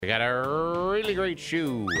I got a really great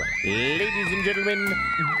shoe. Ladies and gentlemen,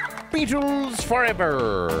 Beatles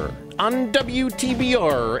Forever on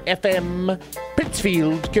WTBR FM,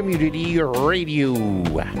 Pittsfield Community Radio.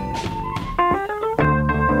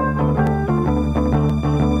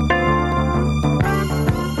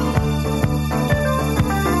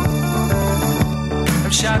 I'm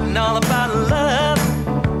shouting all about love.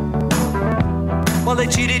 Well, they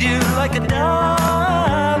cheated you like a dog.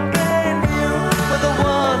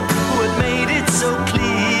 So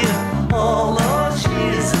clear all those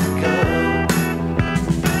years ago,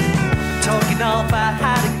 talking all about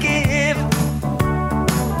how to give.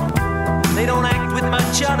 They don't act with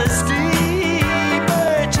much honesty,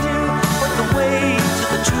 but you put the way to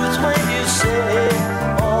the truth when you say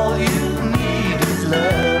all you need is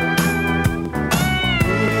love.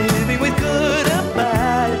 Living with good and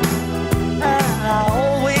bad, I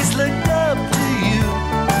always looked up to you.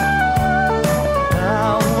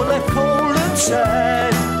 Now we're left cold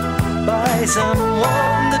inside by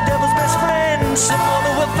someone, the devil's best friend, someone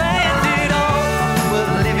who offended all.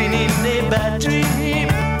 We're living in a bad dream.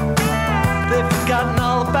 They've forgotten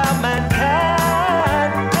all about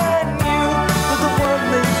mankind, and you were the one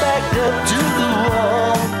they backed up to the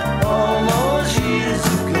wall all those years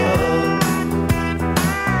ago.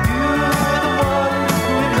 You were the one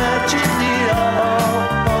who imagined it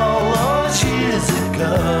all those years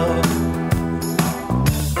ago.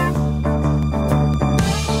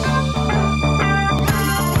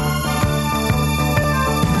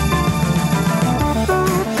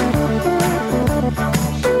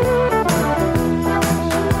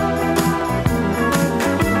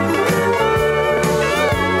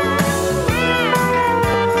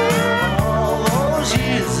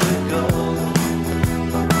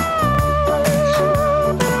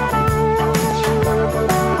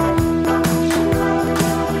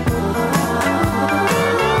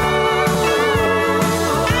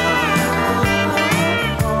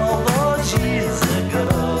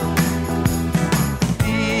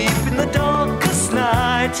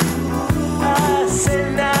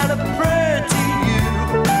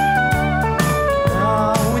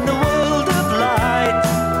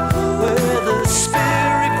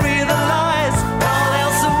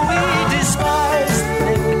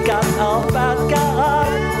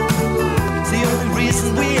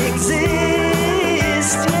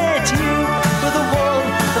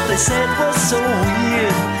 Said was so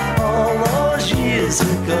weird all those years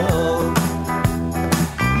ago.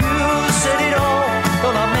 You said it all,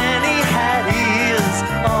 but our man he had ears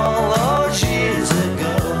all those years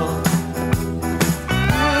ago.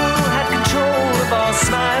 You had control of our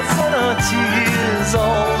smiles and our tears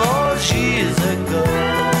all those years ago.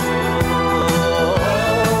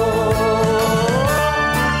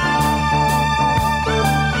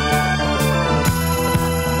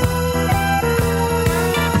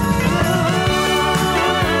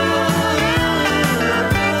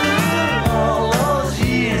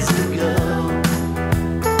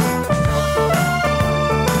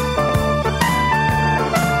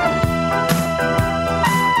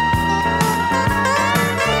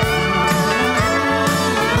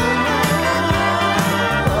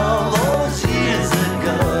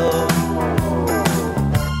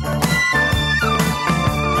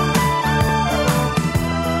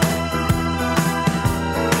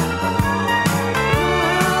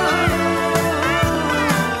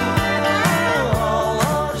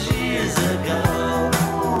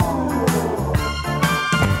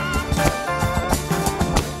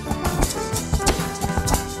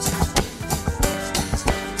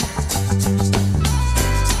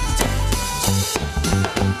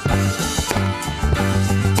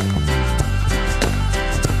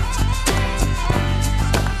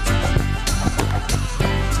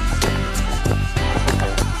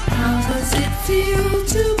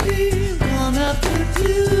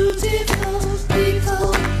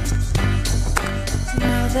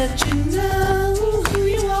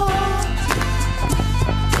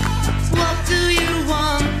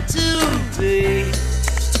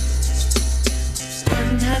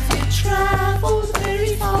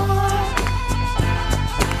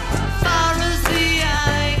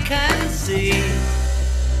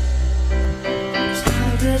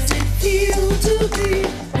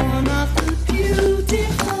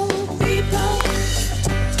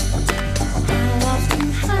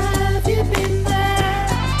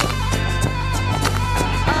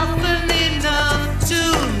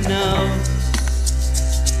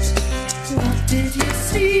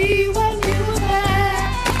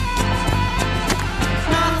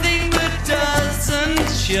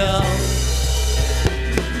 Show.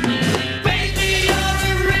 Baby, you're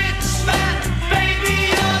a rich man. Baby,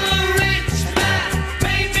 you're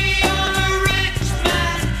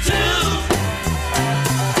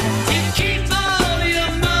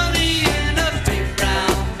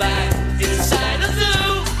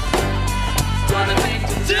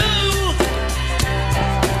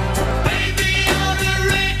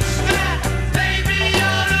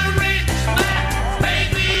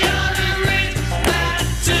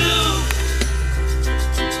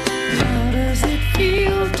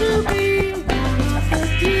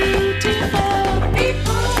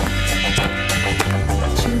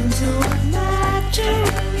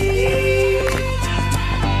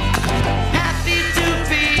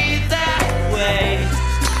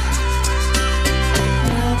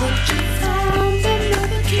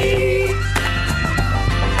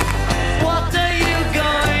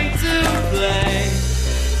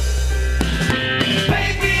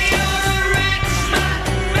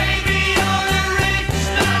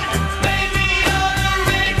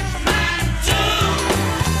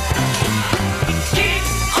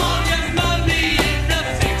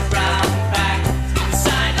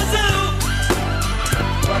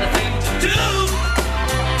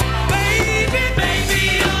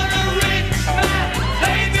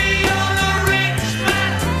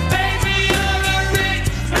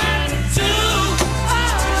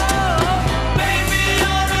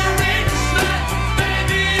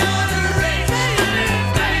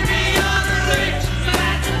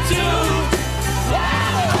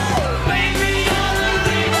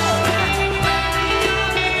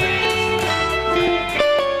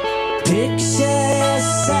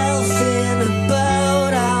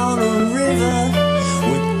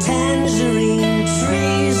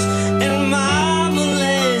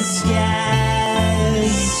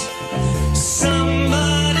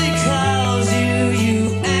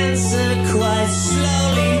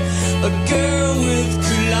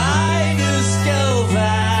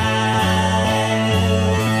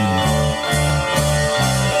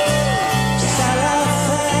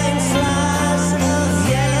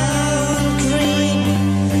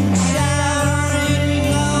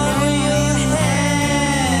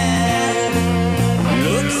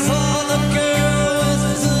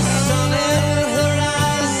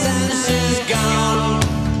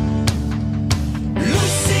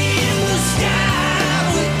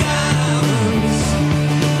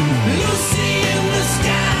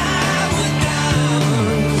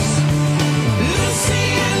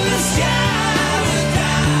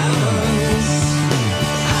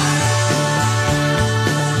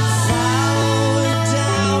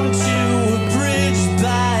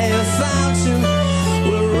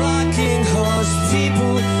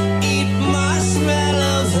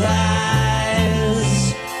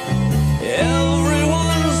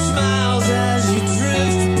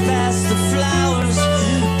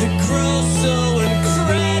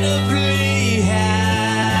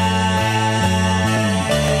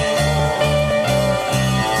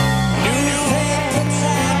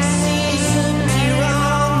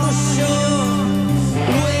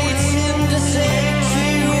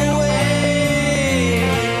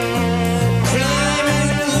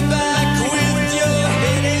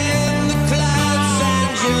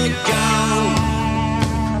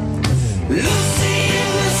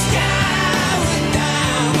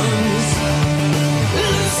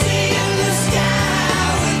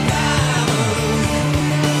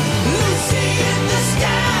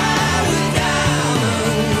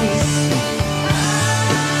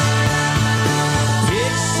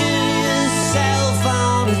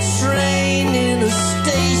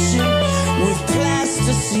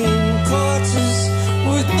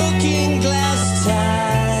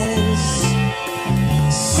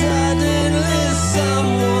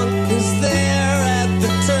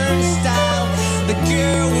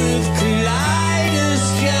with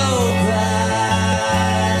kaleidoscope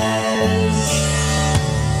eyes.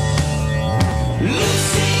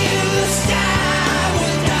 Lucy in the sky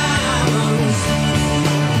with diamonds.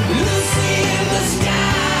 Lucy in the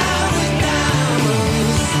sky with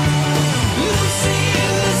diamonds. Lucy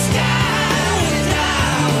in the sky with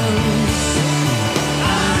diamonds.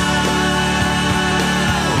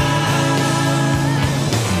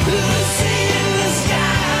 Lucy in the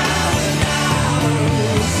sky with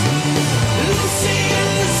diamonds. Lucy in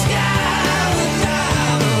the sky with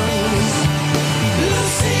diamonds.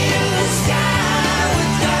 Lucy in the sky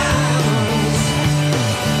with diamonds.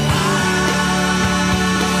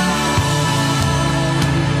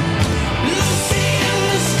 Lucy in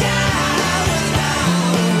the sky with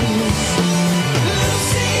diamonds.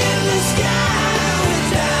 Lucy in the sky with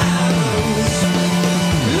diamonds.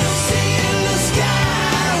 Lucy in the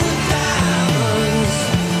sky with diamonds.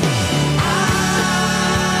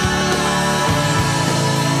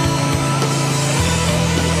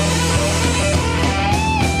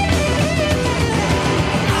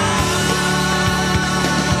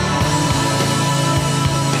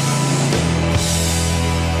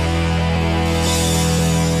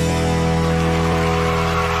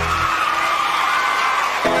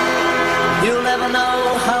 You'll never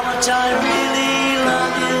know how much I really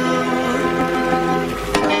love you.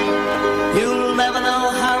 You'll never know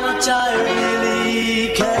how much I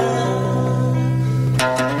really care.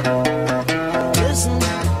 Listen,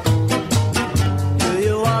 do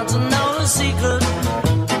you want to know a secret?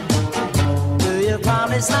 Do you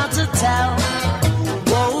promise not to tell?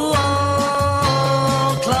 Whoa,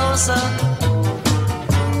 whoa, closer.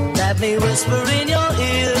 Let me whisper in your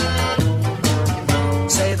ear.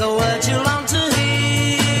 Say the words you long to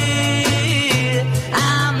hear.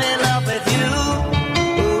 I'm in love with you.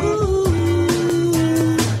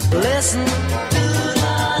 Ooh. Listen.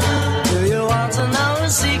 Do you want to know a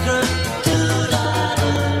secret?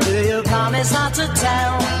 Do you promise not to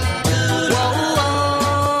tell? Whoa,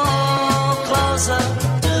 whoa, closer.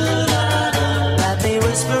 Let me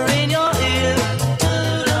whisper in your ear.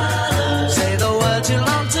 Say the words you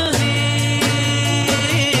long to hear.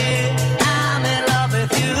 I'm in love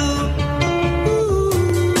with you.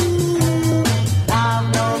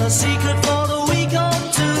 I've known a secret for the week or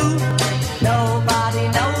two. Nobody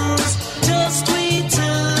knows, just we two.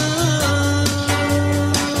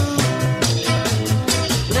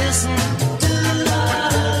 Listen, do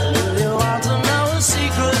you want to know a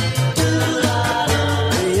secret? Do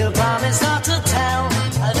you promise not to tell?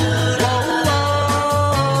 Whoa,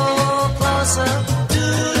 whoa, closer.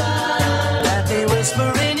 Let me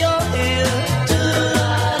whisper in your ear.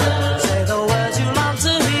 Say the words you long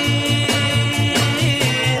to hear.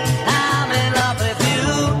 I'm in love with you.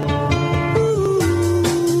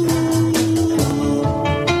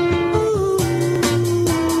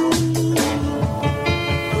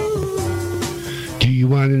 Do you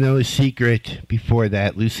want to know a secret? Before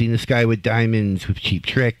that, Lucy in the Sky with Diamonds with Cheap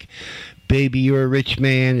Trick. Baby, You're a Rich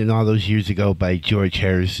Man, and all those years ago by George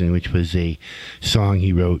Harrison, which was a song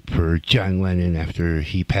he wrote for John Lennon after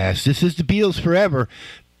he passed. This is the Beatles Forever.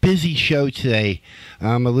 Busy show today.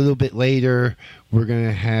 A little bit later, we're going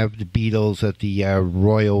to have the Beatles at the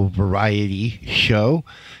Royal Variety show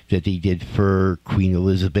that they did for Queen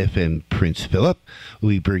Elizabeth and Prince Philip.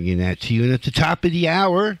 We'll be bringing that to you. And at the top of the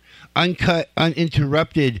hour, uncut,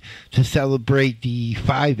 uninterrupted, to celebrate the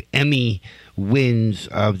 5 Emmy wins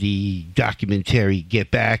of the documentary Get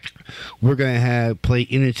Back, we're going to play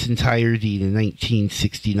in its entirety the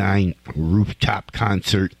 1969 rooftop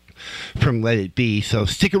concert from Let It Be. So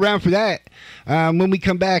stick around for that. When we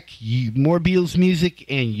come back, more Beatles music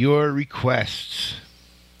and your requests.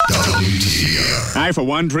 WTBR. I, for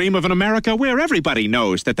one, dream of an America where everybody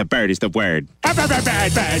knows that the bird is the word. Bird, bird, bird,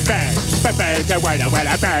 bird, bird, bird, the word,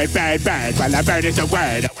 bird, bird, bird, well, the bird is the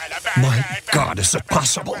word. My God, is it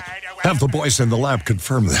possible? Have the boys in the lab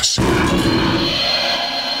confirm this.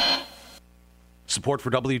 Support for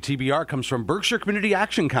WTBR comes from Berkshire Community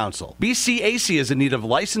Action Council. BCAC is in need of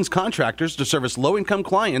licensed contractors to service low-income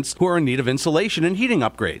clients who are in need of insulation and heating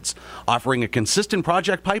upgrades, offering a consistent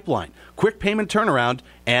project pipeline, quick payment turnaround,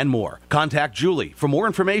 and more. Contact Julie for more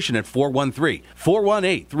information at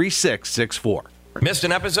 413-418-3664. Missed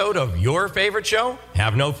an episode of your favorite show?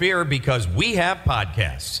 Have no fear, because we have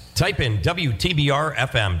podcasts. Type in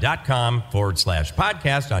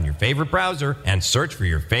WTBRFM.com/podcast on your favorite browser and search for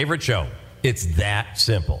your favorite show. It's that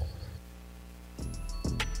simple.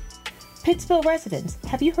 Pittsville residents,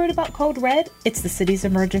 have you heard about Code Red? It's the city's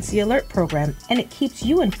emergency alert program, and it keeps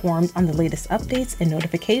you informed on the latest updates and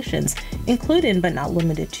notifications, including but not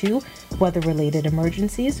limited to weather-related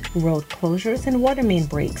emergencies, road closures, and water main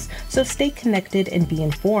breaks. So stay connected and be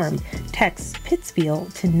informed. Text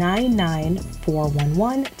Pittsfield to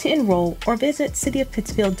 99411 to enroll or visit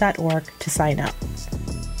cityofpittsfield.org to sign up.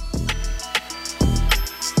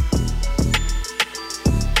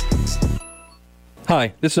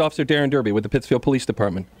 Hi, this is Officer Darren Derby with the Pittsfield Police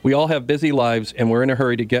Department. We all have busy lives and we're in a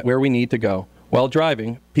hurry to get where we need to go. While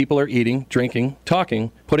driving, people are eating, drinking,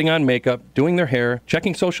 talking, putting on makeup, doing their hair,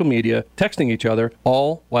 checking social media, texting each other,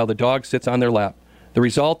 all while the dog sits on their lap. The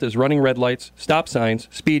result is running red lights, stop signs,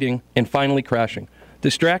 speeding, and finally crashing.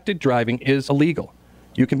 Distracted driving is illegal.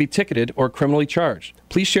 You can be ticketed or criminally charged.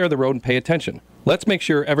 Please share the road and pay attention. Let's make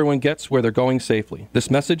sure everyone gets where they're going safely. This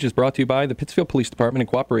message is brought to you by the Pittsfield Police Department in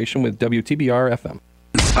cooperation with WTBR FM.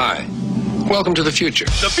 Hi. Welcome to the future.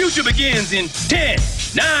 The future begins in 10,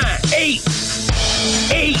 9, 8.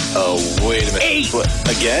 8. Oh, wait a minute. 8. What,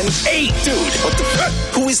 again? 8. Dude, what the fuck?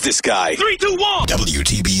 Who is this guy? 3, 2, 1.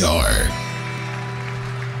 WTBR.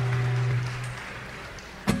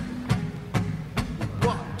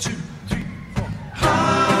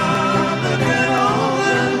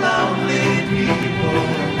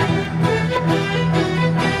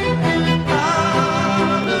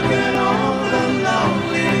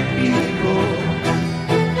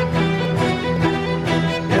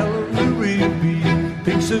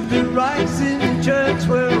 Of the rising church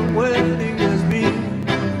where a wedding has been,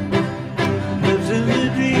 lives in the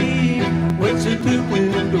dream, waits at the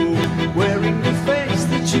window, wearing the face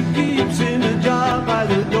that she keeps in a jar by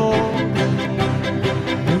the door.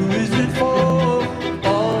 Who is it for?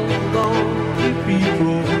 All lonely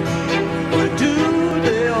people. Where do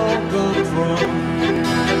they all come from?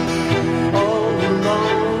 All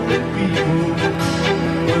lonely people.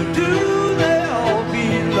 Where do they all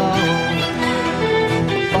belong?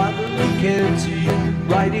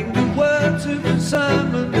 Writing the words of the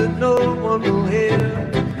sermon that no one will hear.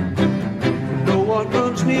 No one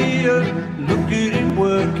comes near, look at him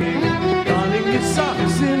working, darning his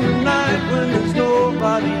socks in the night when there's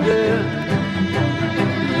nobody there.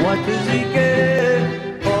 What does he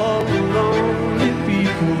get? All the lonely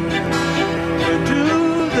people. Where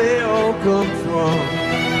do they all come from?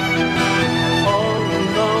 All the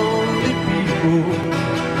lonely people.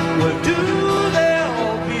 Where do they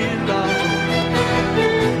all belong?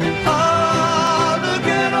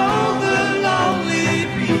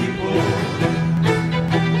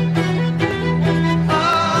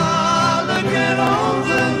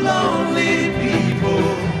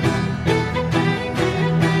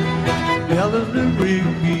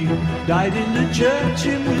 Died in the church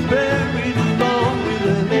and was buried along with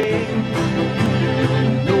her name.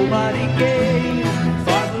 Nobody came.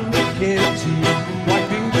 Father McKenzie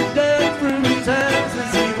wiping the dirt from his hands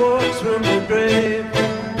as he walks from the grave.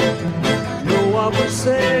 No one was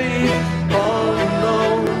saved. All the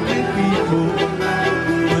lonely people.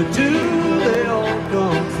 Where do they all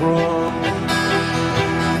come from?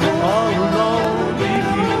 All the lonely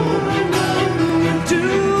people. Where do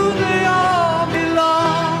they all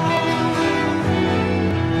belong?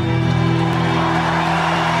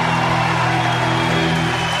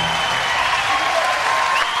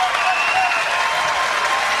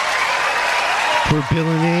 For Bill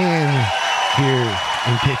and Ann here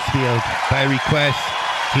in Pittsfield by request,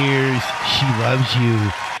 here's She Loves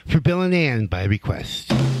You. For Bill and Ann by request.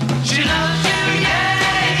 She loves you, yeah,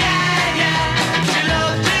 yeah, yeah. She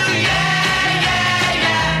loves you, yeah, yeah,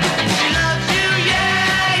 yeah. She loves you,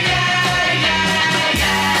 yeah, yeah, yeah,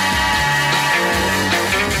 yeah.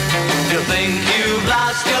 You think you've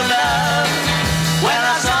lost your love? Well,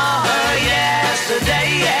 I saw her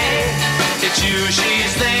yesterday. It's you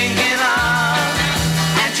she's thinking of,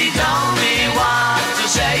 and she told me what to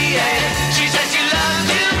say. She said she loves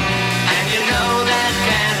you, and you know that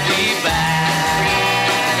can't be bad.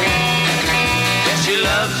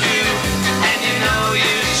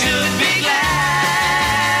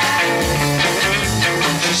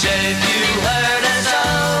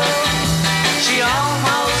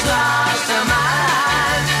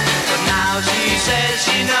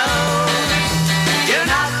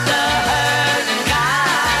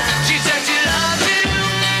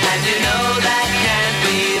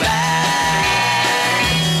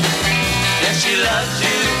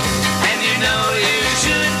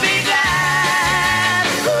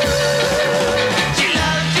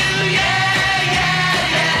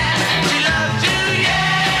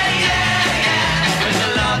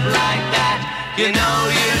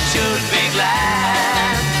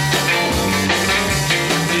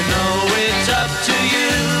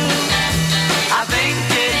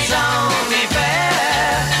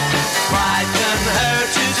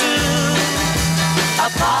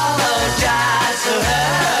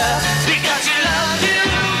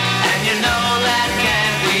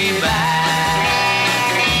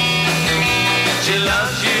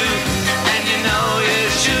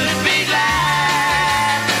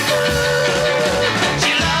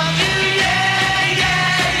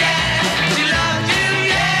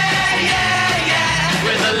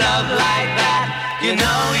 you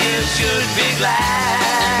know you should be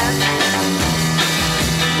glad.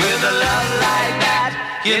 With a love like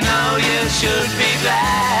that, you know you should be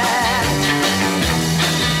glad.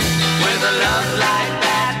 With a love like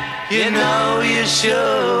that, you know you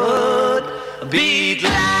should be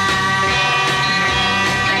glad.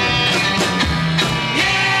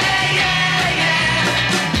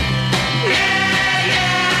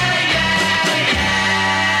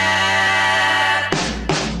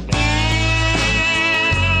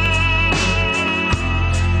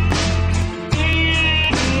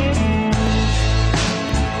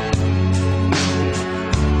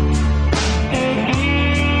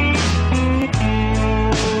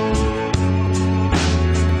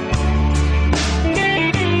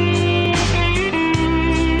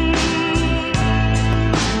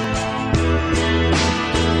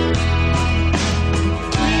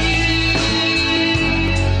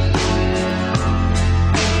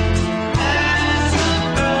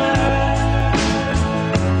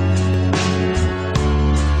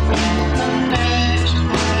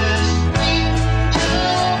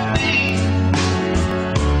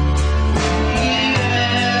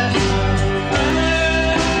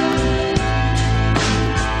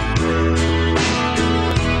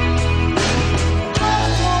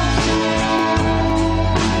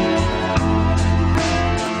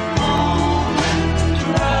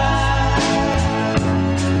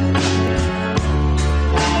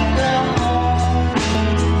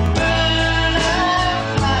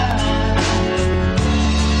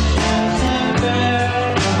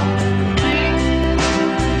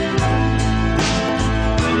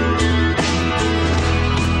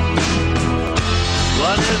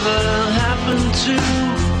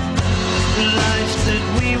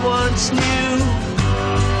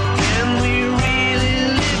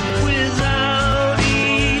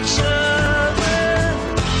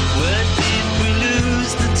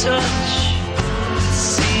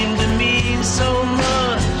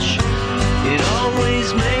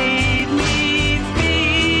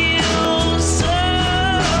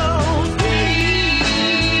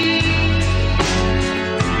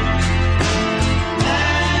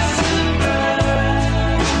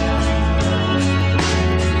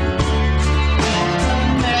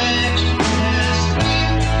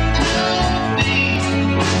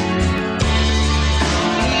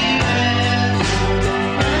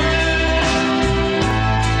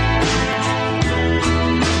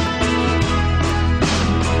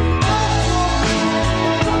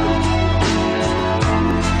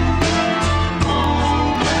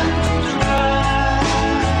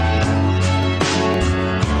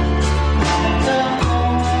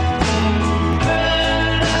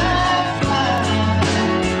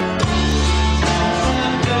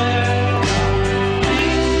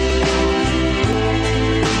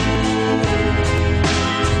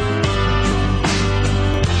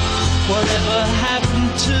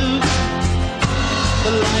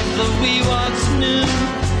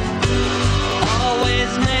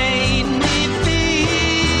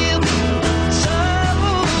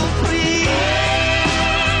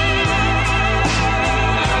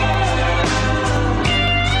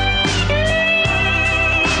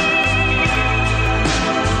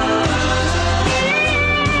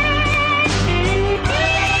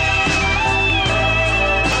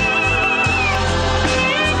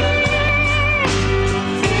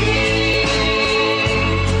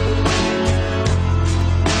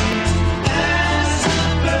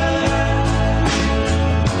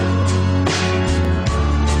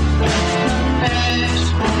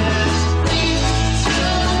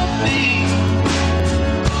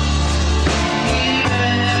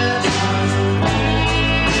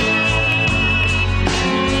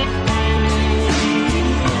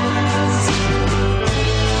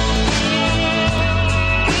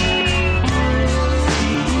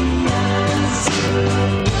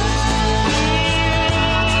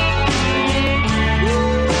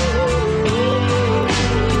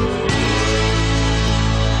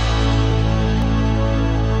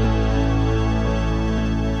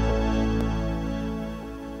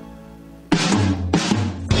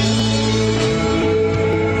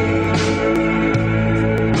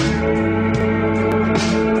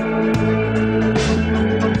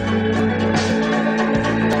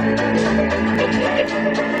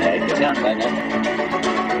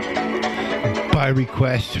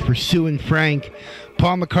 Request for Sue and Frank,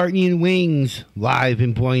 Paul McCartney and Wings, live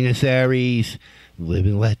in Buenos Aires, Live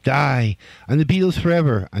and Let Die, on the Beatles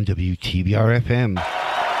Forever on WTBR FM.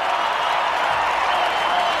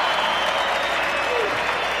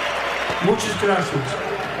 Muchas gracias.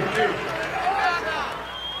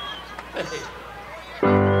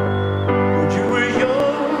 Would you raise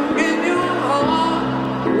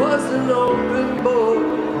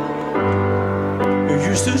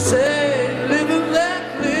say, live and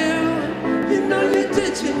let live. You know you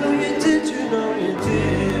did, you know you did, you know you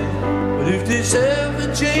did. But if this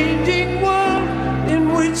ever-changing world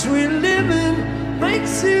in which we live in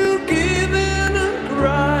makes you give in and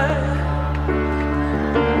cry,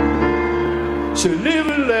 so live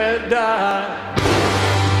and let die.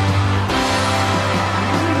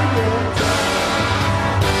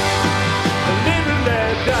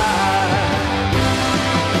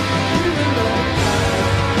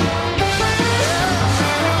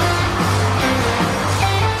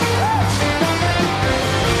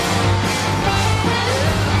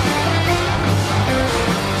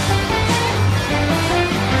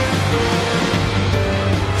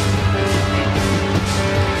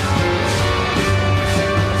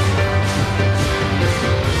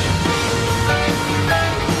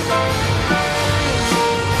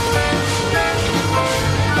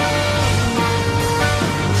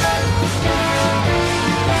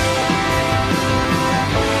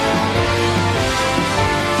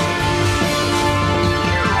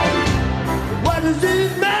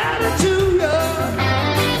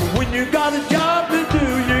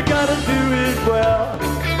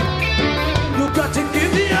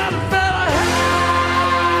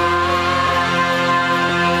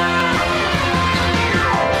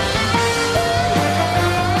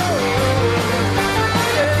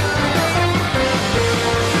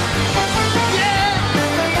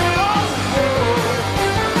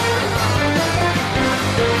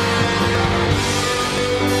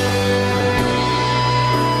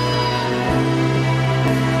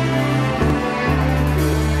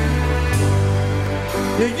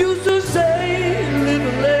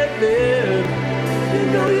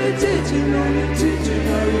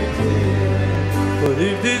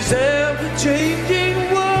 If this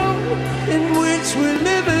ever-changing world in which we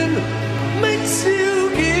live in makes you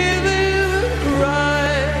give in and cry,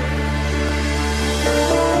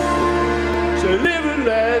 so live and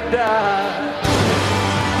let die.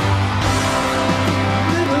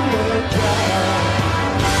 Live and let die.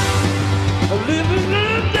 Live and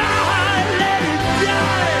let die. Let it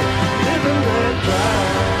die. Live and let die.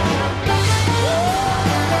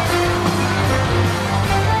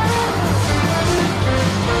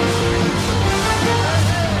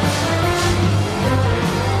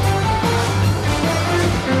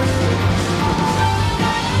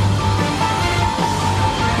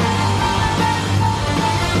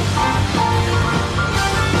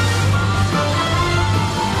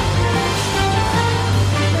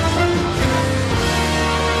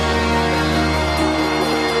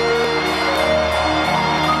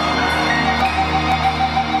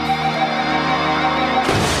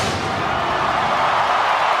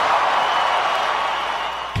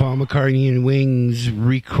 Paul McCartney and Wings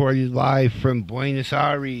recorded live from Buenos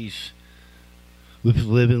Aires with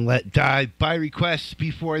Live and Let Die by request.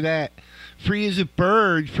 Before that, Free as a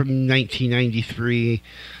Bird from 1993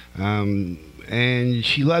 and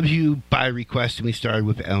She Loves You by request, and we started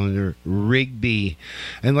with Eleanor Rigby.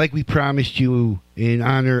 And like we promised you, in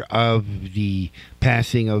honor of the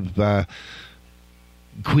passing of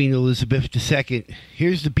Queen Elizabeth II,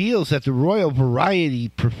 here's the Beatles at the Royal Variety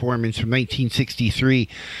performance from 1963,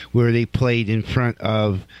 where they played in front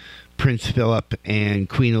of Prince Philip and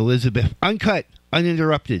Queen Elizabeth, uncut,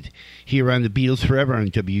 uninterrupted, here on the Beatles Forever on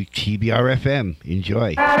WTBR FM.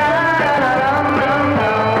 Enjoy.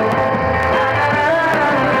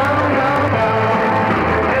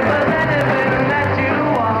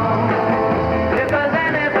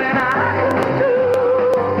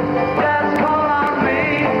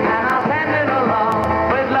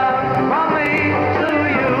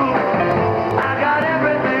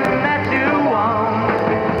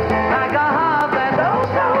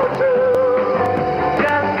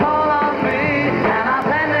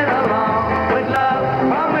 With love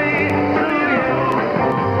from me to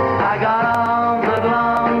you.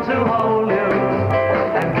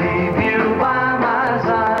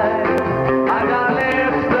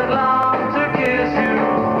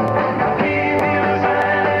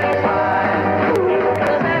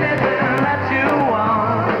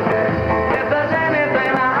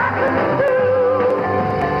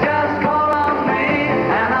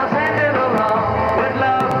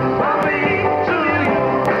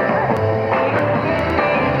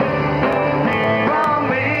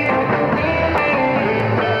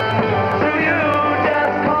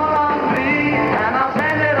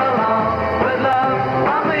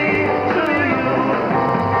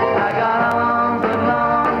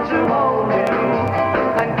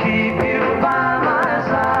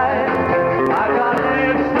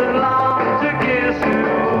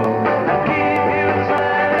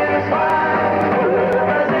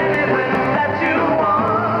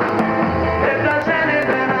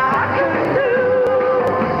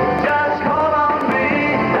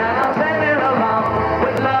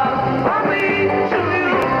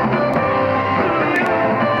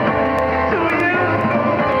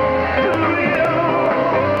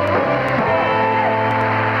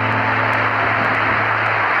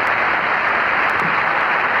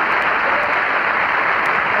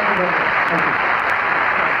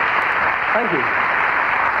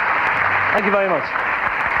 Thank you very much.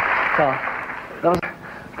 Carl, that was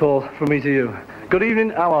a call from me to you. Good evening,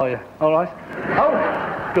 how are you? All right?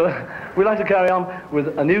 Oh, good. We'd like to carry on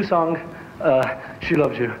with a new song, She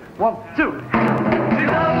Loves You. 1, 2. She loves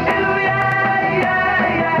you, yeah, yeah,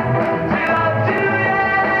 yeah. She loves you,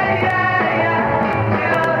 yeah, yeah, yeah. She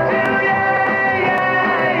loves you, yeah, yeah,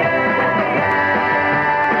 yeah.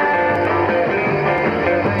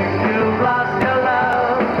 You've lost your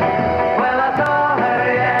love. Well, I saw her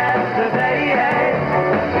yesterday, yeah.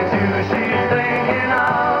 It's you she's thinking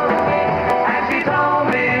of. And she told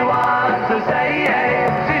me what to say, yeah.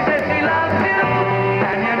 She said she loves you,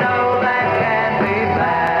 and you know that can't be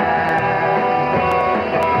bad.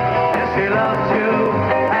 Yes, she loves you,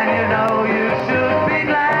 and you know you should be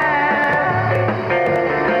glad.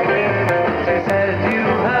 She said you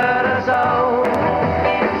hurt her so,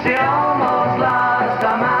 she almost lost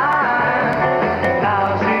her mind. Now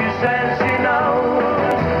she says she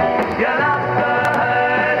knows you're not the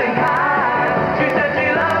hurting kind. She said she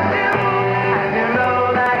loves you, and you know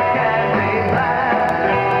that can't be bad.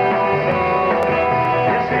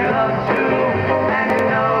 Yes, she loves you, and you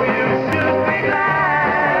know you should be glad.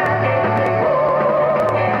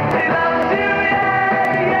 She loves you, yeah,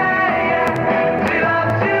 yeah, yeah. She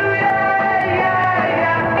loves you, yeah, yeah,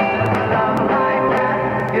 yeah. A love like that,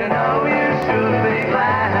 you know you should be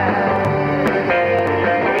glad.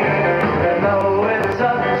 You know it's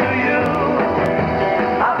up to you.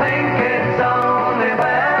 I think it's only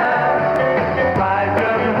fair. Pride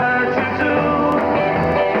can hurt you too.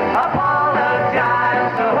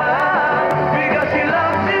 Apologize to her because she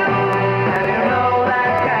loves you, and you know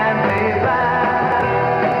that can be bad.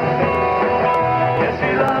 Yes,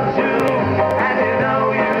 she loves you, and you know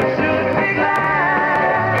you should be glad.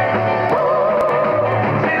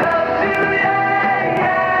 She loves you, yeah,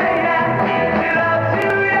 yeah, yeah. She loves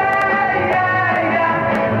you, yeah, yeah, yeah.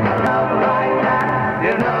 A love like that,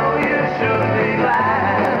 you know you should be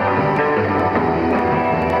glad.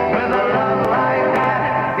 With a love like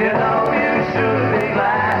that, you know you should be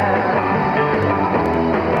glad.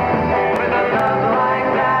 With a love like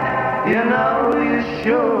that, you know you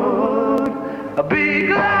should be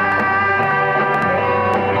glad.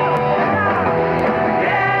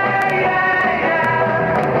 Yeah, yeah, yeah.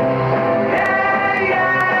 Yeah,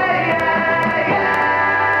 yeah, yeah, yeah.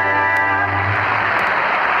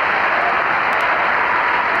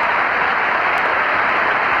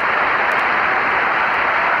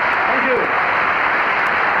 Thank you.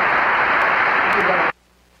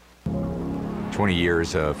 20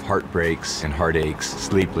 years of heartbreaks and heartaches,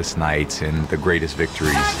 sleepless nights, and the greatest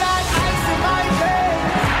victories.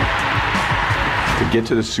 To get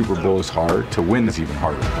to the Super Bowl is hard. To win is even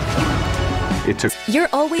harder. It took... You're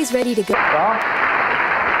always ready to go.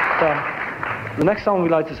 The next song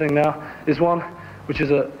we'd like to sing now is one which is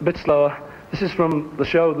a bit slower. This is from the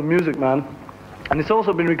show The Music Man, and it's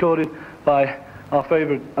also been recorded by our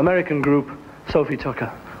favorite American group, Sophie Tucker.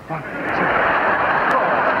 1, 2.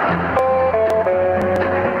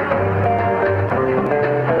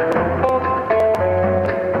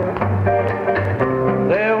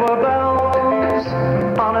 There were bells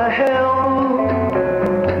on a hill,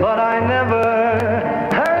 but I never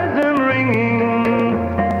heard them ringing.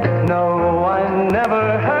 No, I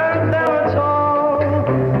never heard them at all,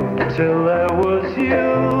 till there was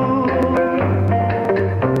you.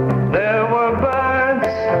 There were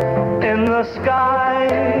birds in the sky,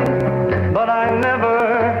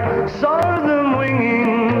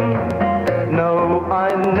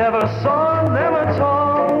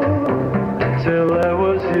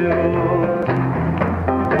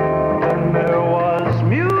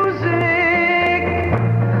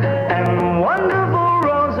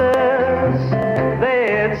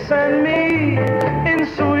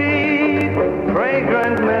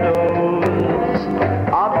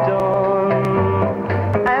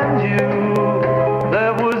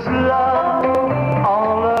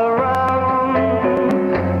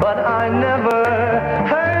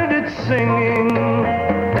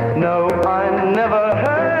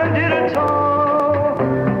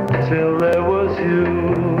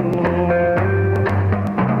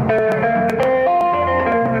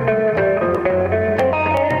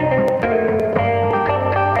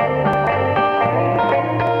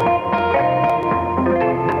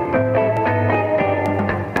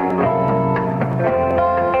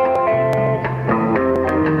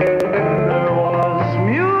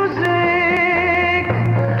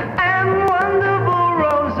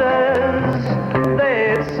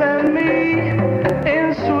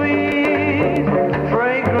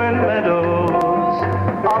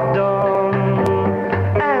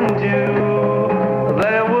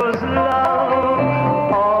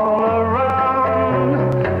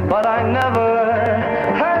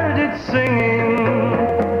 it singing.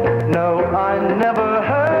 No, I never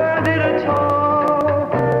heard it at all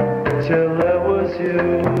till there was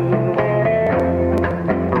you.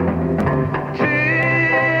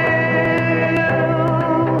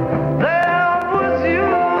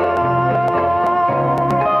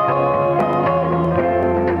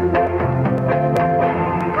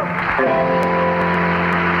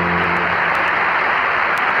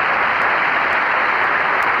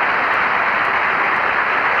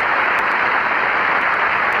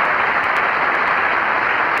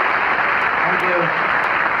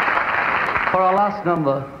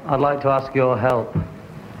 Number, I'd like to ask your help.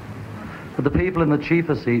 For the people in the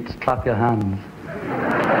cheaper seats, clap your hands.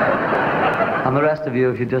 And the rest of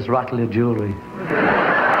you, if you just rattle your jewelry.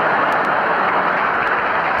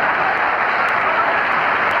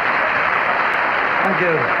 Thank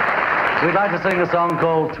you. We'd like to sing a song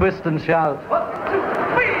called Twist and Shout. 1, 2,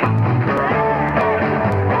 3.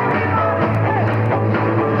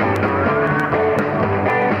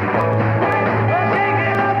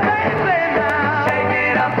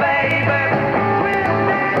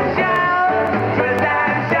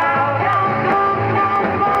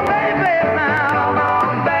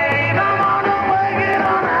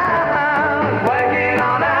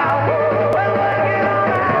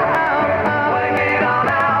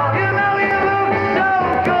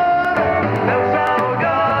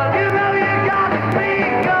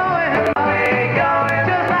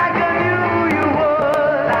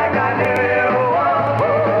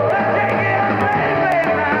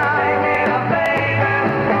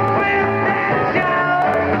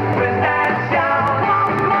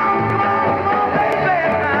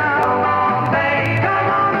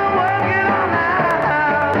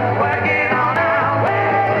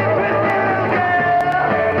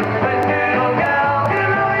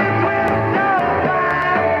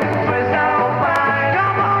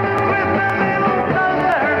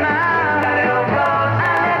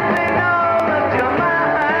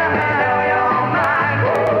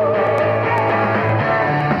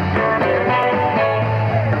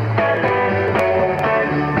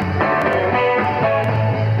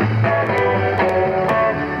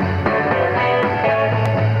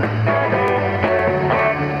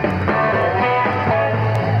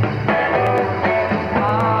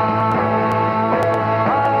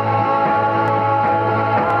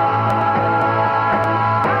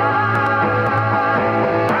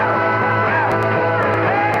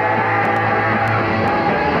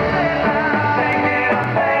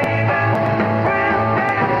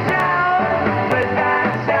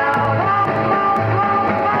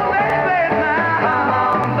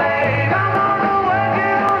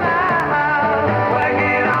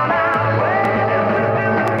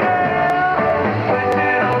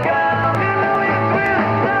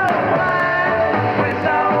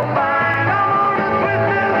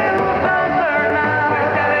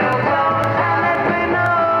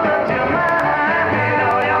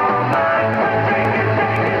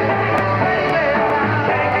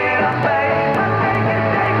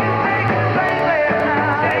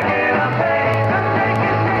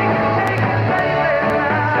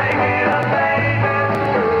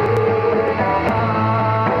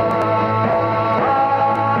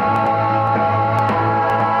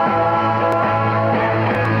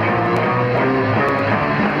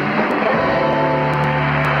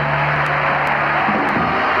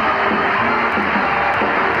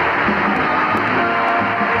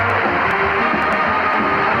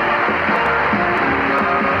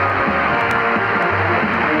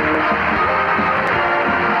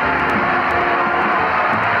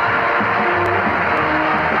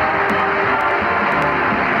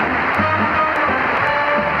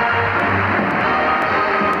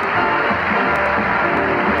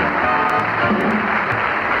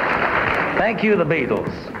 Thank you, the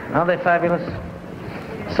Beatles. Aren't they fabulous?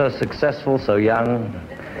 So successful, so young,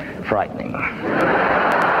 frightening. No.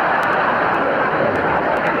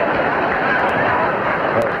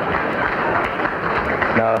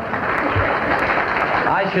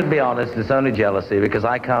 I should be honest, it's only jealousy because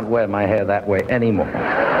I can't wear my hair that way anymore.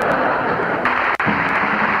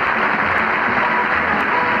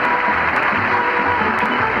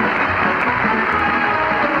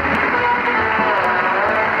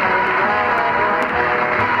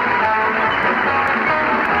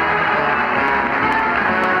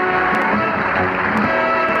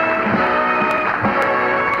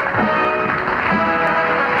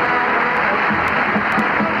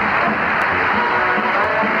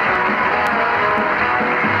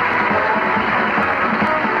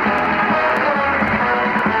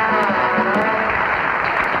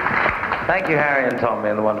 Thank you, Harry and Tommy,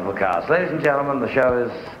 and the wonderful cast. Ladies and gentlemen, the show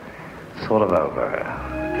is sort of over.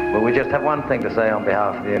 But we just have one thing to say on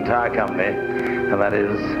behalf of the entire company, and that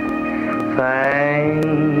is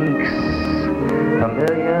thanks a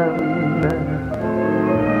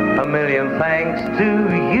million thanks to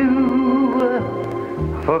you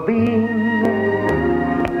for being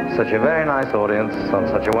such a very nice audience on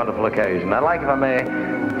such a wonderful occasion. I'd like, if I may,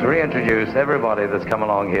 to reintroduce everybody that's come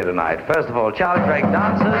along here tonight. First of all, Charlie Drake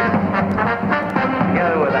dancers,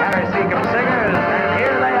 together with Harry Seacombe singers, and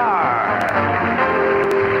here they are.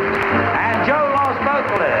 And Joe Loss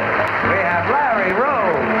vocalists. We have Larry,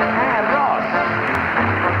 Rose, and Ross.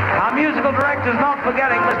 Our musical directors, not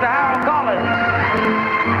forgetting Mr. Harold Collins.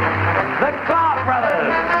 The Clark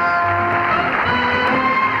Brothers.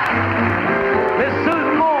 Miss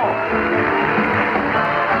Susan Moore.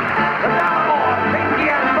 The Dalmore, Pinky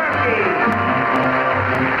and Berkey.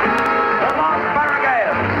 The Lost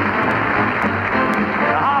Barragayans.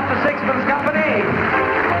 The Half a Sixpence Company.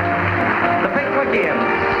 The Pickwickians.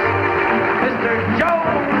 Mr. Joe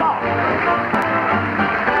Loft.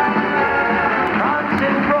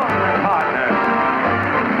 Francis Brooks and partners.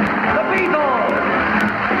 The Beatles.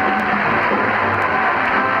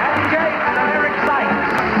 And Jake and Eric Sykes.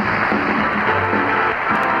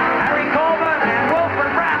 Harry Coleman and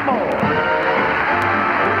Wilfred Bramble.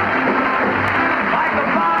 Michael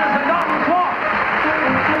Farnes and Dalton Swartz.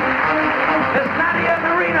 Miss Nadia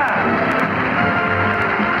Marina.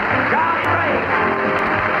 Johnny Drake.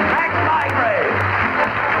 Max Bygrave.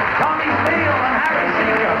 Tommy Steele and Harry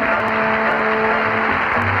Seacombe.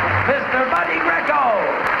 Mr. Buddy Greco.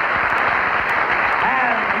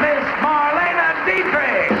 And Miss Marlena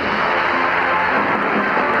Dietrich.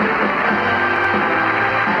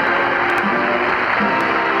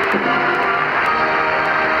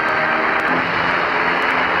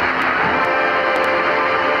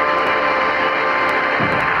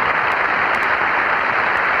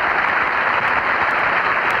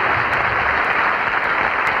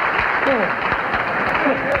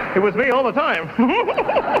 It was me all the time.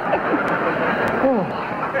 Oh.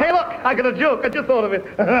 Hey, look, I got a joke. I just thought of it.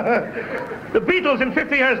 The Beatles in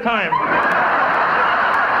 50 years' time.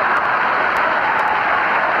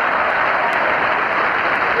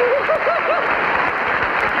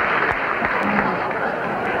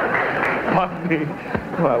 Pardon me.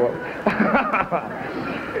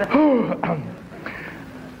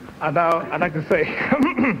 And now, I'd like to say...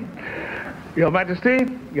 Your Majesty,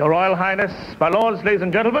 Your Royal Highness, my lords, ladies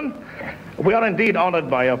and gentlemen, we are indeed honored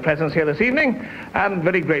by your presence here this evening, and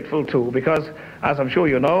very grateful too, because, as I'm sure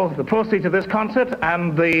you know, the proceeds of this concert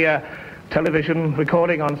and the television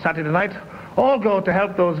recording on Saturday night all go to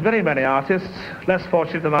help those very many artists, less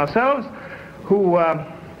fortunate than ourselves, who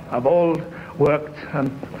have all worked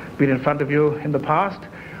and been in front of you in the past,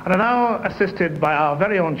 and are now assisted by our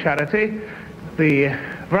very own charity, the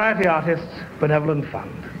Variety Artists Benevolent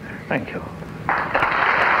Fund. Thank you.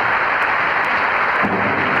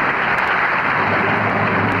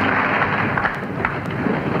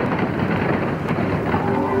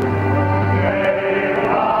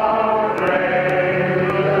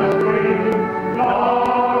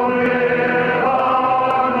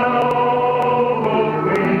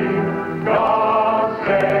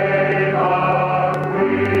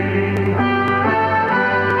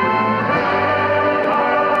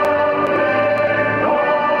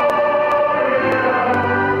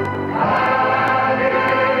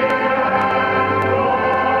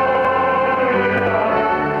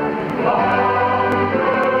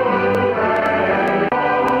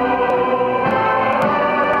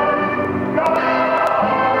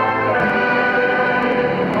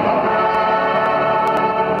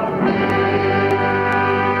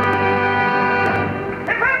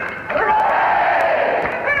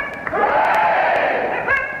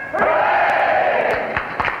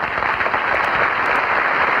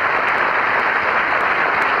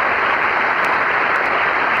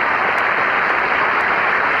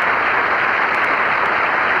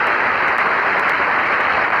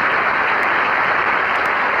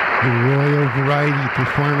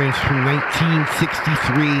 Performance from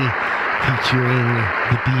 1963 featuring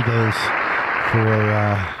the Beatles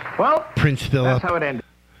for Prince Philip. That's how it ended.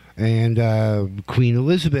 And Queen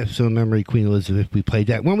Elizabeth. So in memory, Queen Elizabeth, we played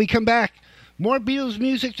that. When we come back, more Beatles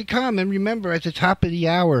music to come. And remember, at the top of the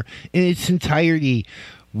hour, in its entirety,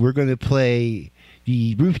 we're going to play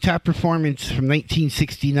the rooftop performance from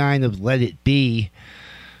 1969 of Let It Be,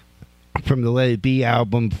 from the Let It Be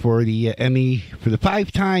album, for the the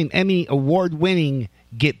 5-time Emmy award-winning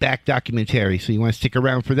Get Back documentary. So you want to stick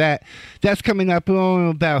around for that. That's coming up in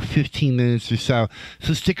about 15 minutes or so.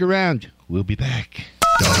 So stick around. We'll be back.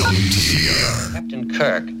 WTBR. Captain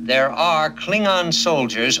Kirk, there are Klingon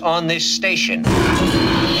soldiers on this station.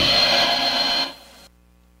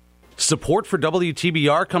 Support for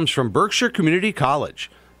WTBR comes from Berkshire Community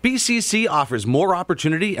College. BCC offers more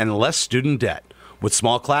opportunity and less student debt, with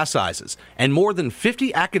small class sizes and more than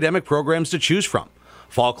 50 academic programs to choose from.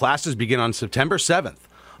 Fall classes begin on September 7th.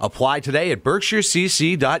 Apply today at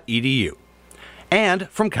berkshirecc.edu. And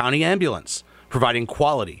from County Ambulance, providing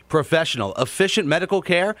quality, professional, efficient medical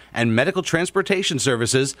care and medical transportation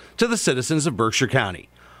services to the citizens of Berkshire County.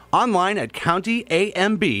 Online at countyamb.com.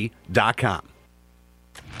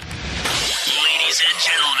 Ladies and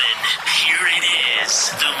gentlemen, here it is,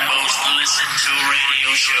 the most listened to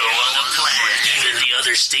radio show on the planet. Even the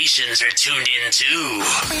other stations are tuned in too.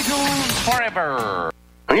 Beatles Forever.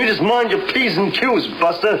 And you just mind your P's and Q's,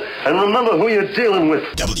 Buster, and remember who you're dealing with.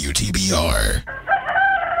 WTBR.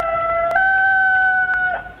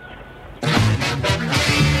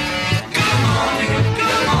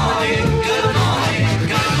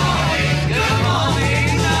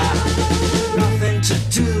 Nothing to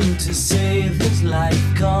do to save his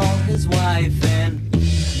life, call his wife in.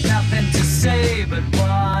 Nothing to say but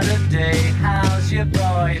what a day, how's your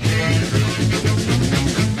boy been?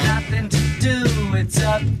 Nothing to do, it's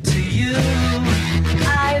up to you.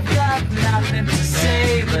 I've got nothing to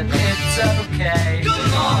say but it's okay. Good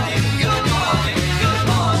morning, good morning, good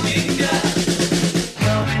morning, yeah.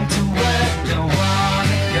 Going to work, don't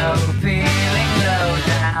wanna go, feeling low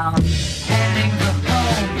down. Heading for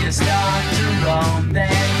home, you start to roam,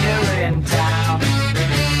 then you're in town.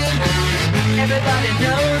 Everybody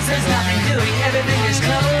knows there's nothing doing, everything is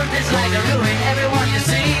closed, it's like a ruin. Everyone you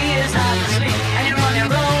see is half asleep, and you're on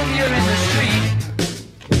your own, you're in the street.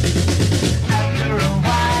 After a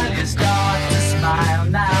while you start to smile,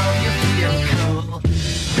 now you feel cool.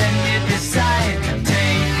 Then you decide to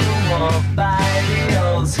take a walk by the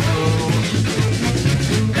old school.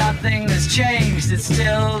 Nothing has changed, it's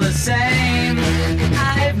still the same.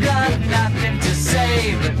 I've got nothing to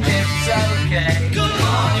say, but it's okay. Good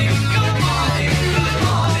morning, good morning, good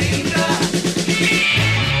morning.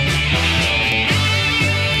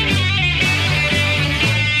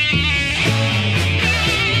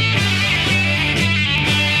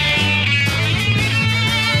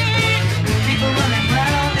 People running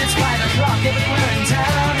round, it's 5 o'clock. Everywhere in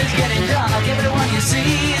town is getting dark. Everyone you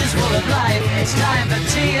see is full of life. It's time for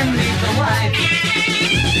tea and meet the wife.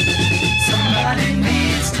 Somebody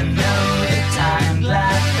needs to know the time.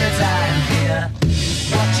 Glad that I'm here.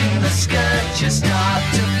 Watching the skirt, you start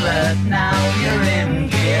to flirt. Now you're in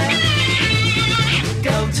gear.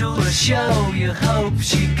 Go to a show, you hope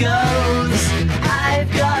she goes.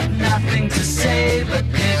 I've got nothing to say, but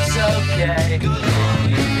it's okay. Good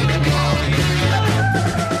morning, good morning.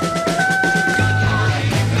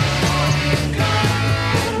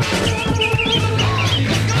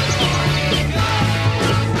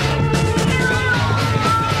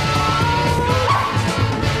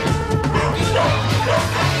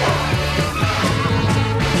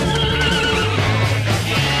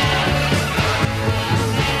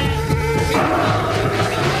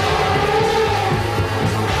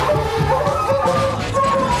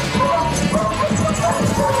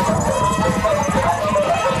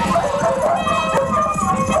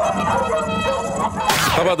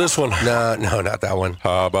 How about this one? No, not that one.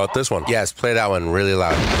 How about this one? Yes, play that one really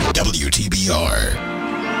loud. WTBR.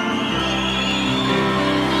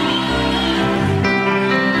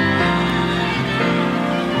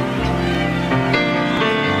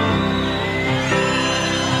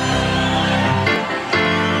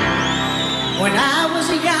 When I was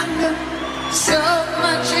younger, so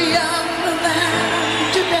much younger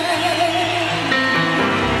than today,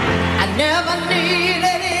 I never needed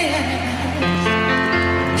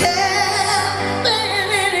help in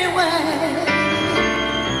any way.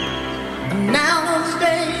 And now those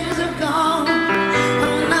days are gone,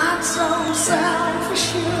 I'm not so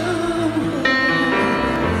self-assured.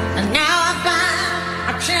 And now I find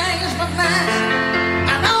I've changed my mind,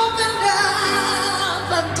 I've opened up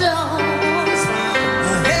the door.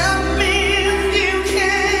 Help me if you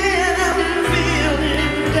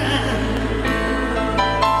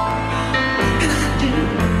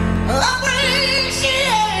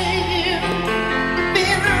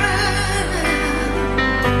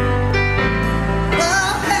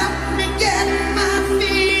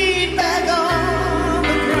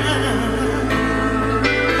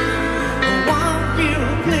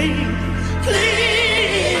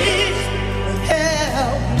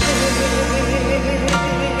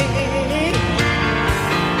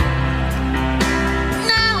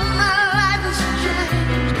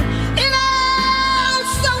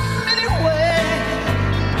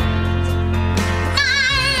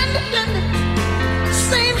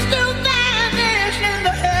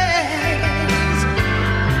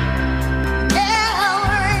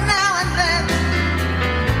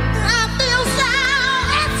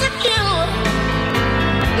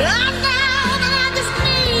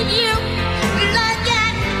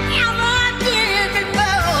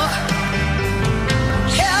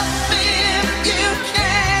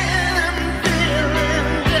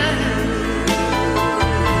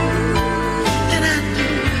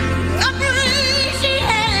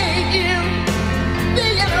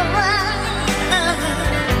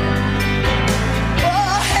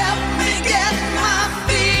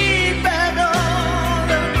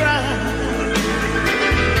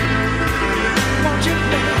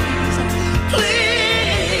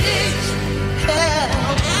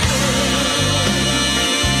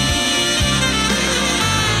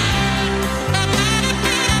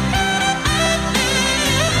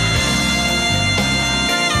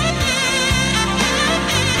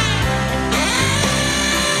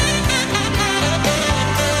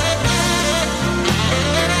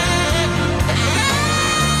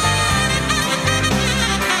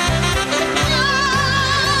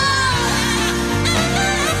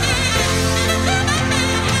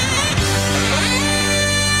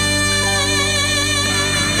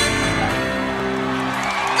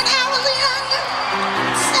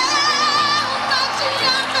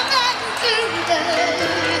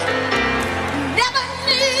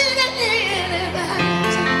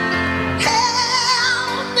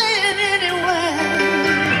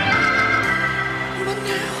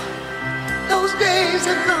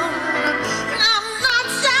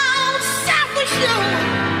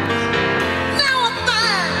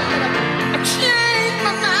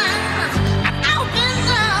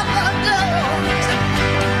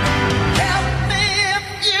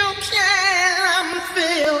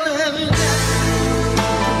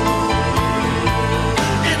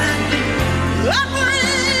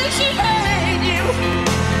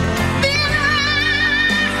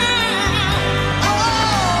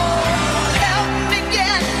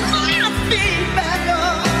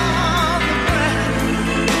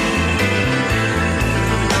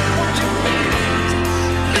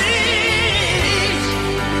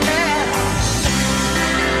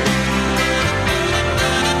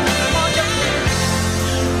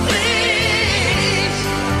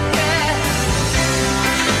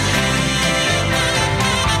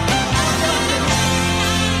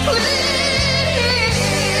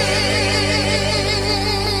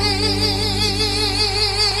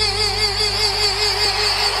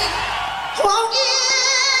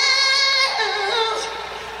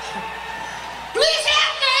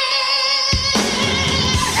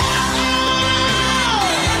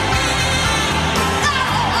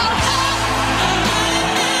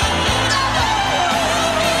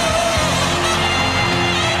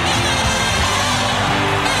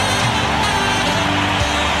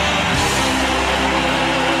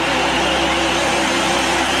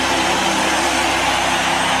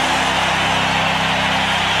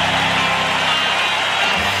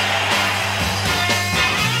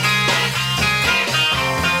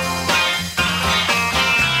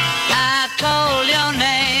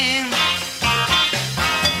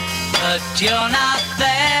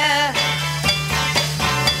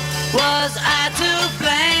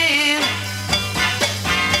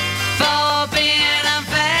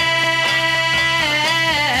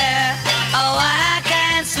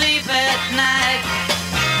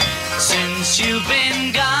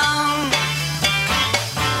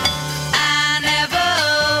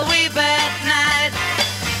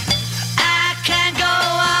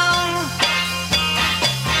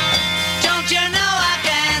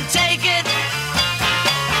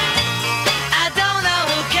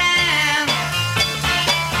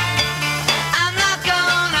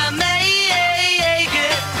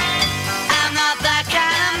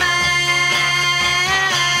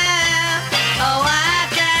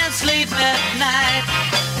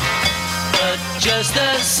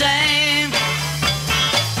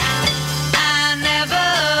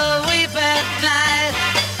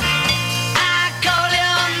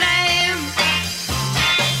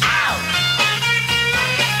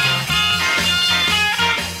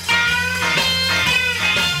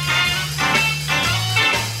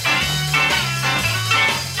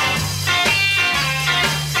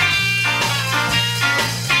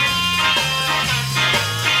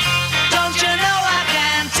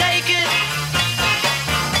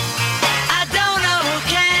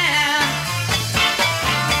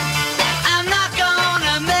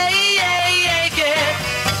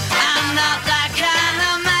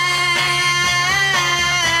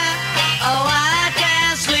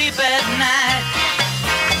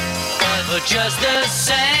but just the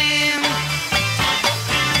same,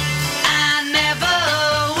 I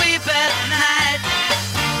never weep at night.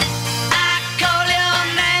 I call your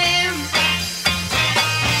name,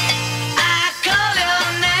 I call your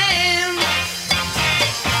name,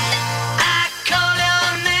 I call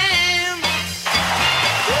your name.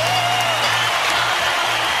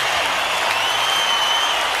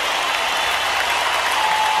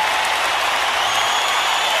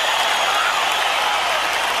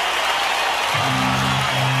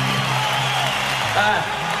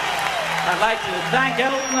 I'd like to thank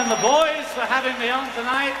Elton and the boys for having me on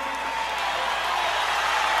tonight.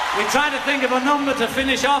 We tried to think of a number to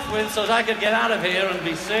finish off with so that I could get out of here and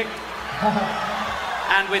be sick.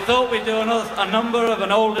 And we thought we'd do a number of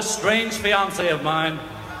an old estranged fiancé of mine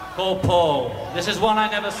called Paul. This is one I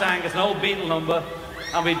never sang. It's an old Beatle number,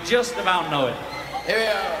 and we just about know it. Here we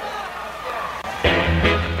are.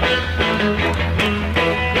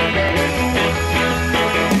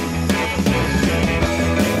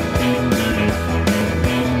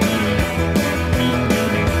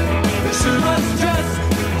 She was just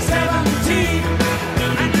 17,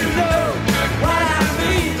 and you know what I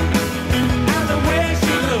mean. And the way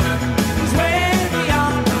she looked was way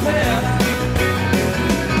beyond repair.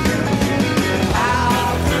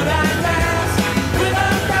 How could I dance with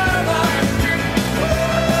a lover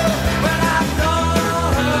when I saw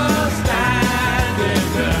her standing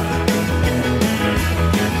there?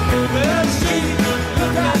 Well, she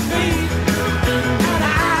looked at me, and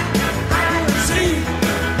I could see.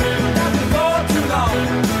 Before too long,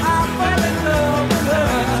 I fell in love with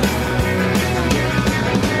her.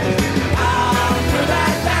 How could I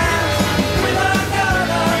dance with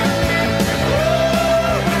another? Oh,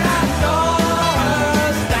 when I saw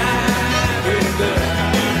her standing there.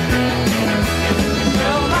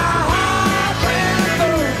 Well, my heart went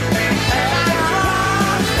through, and my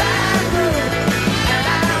heart stand through, and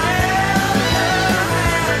I held her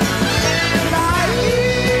hand, and I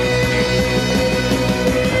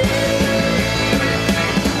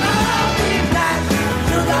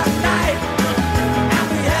through the night, and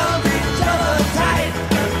we held each other tight,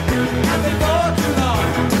 and before too long,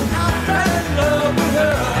 I fell in love with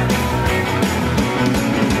her.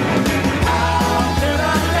 How could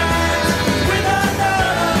I dance with another?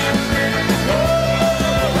 Oh,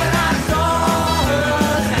 when I saw her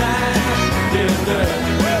standing there.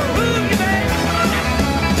 Boogie, baby.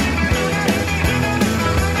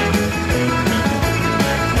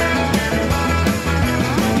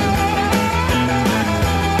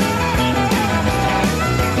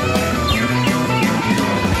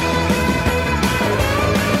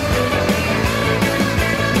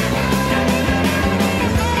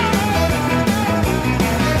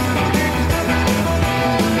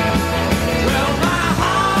 Well, my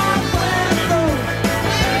heart went through,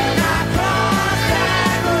 and I crossed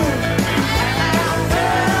that road, and I felt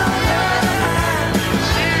her hand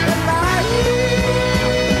in my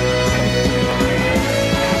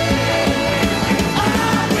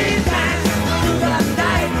oh, we danced through the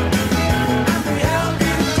night, and we held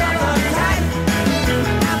each other tight,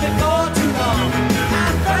 and before too long, I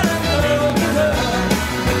fell in love with her.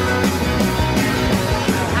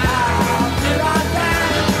 How did I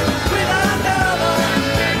dance with another?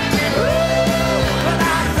 Ooh, when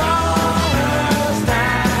I saw her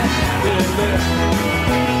standing there.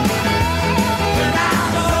 When I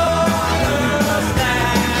saw her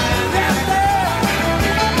standing there.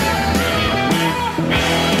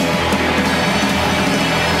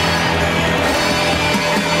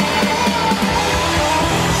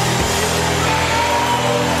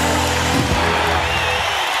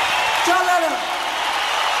 John Lennon.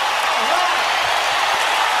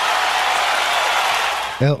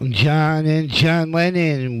 Elton John and John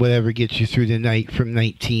Lennon, whatever gets you through the night, from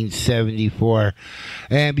 1974.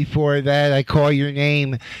 And before that, I Call Your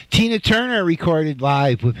Name. Tina Turner recorded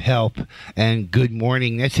live with Help and Good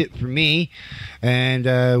Morning. That's it for me. And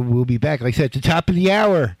we'll be back, like I said, at the top of the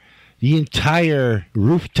hour. The entire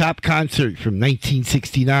rooftop concert from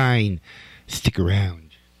 1969. Stick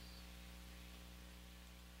around.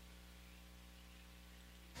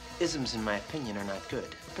 Isms, in my opinion, are not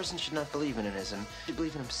good. A person should not believe in an ism. He should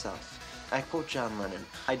believe in himself. I quote John Lennon,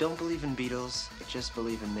 I don't believe in Beatles, I just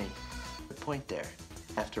believe in me. Good point there.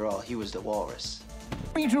 After all, he was the walrus.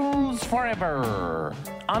 Beatles Forever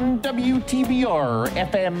on WTBR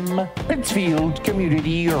FM, Pittsfield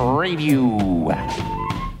Community Radio.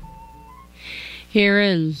 Here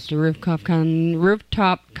is the rooftop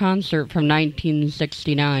concert from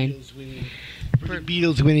 1969. For the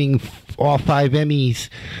Beatles winning all 5 Emmys,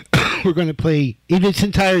 we're going to play in its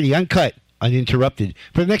entirety, uncut, uninterrupted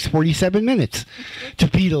for the next 47 minutes to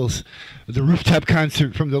Beatles, the rooftop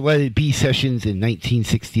concert from the Let It Be sessions in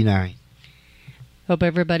 1969. Hope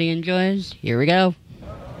everybody enjoys. Here we go.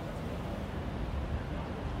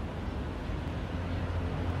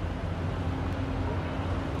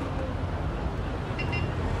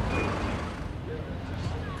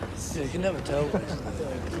 You can never tell.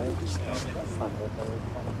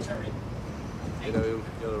 You know,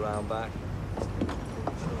 you're around back.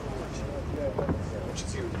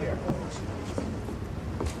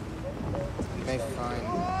 Okay, fine.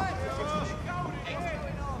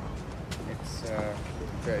 It's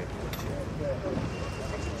great.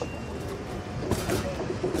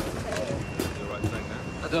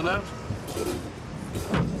 I don't know.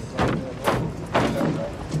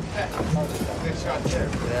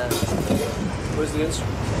 Yeah. Where's the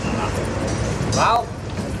instrument? Val?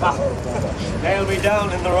 Nailed me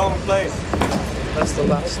down in the wrong place. That's the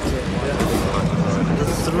last two. Yeah. The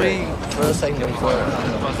three. First, second, and third.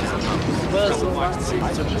 Where's the last? I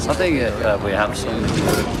think we have some.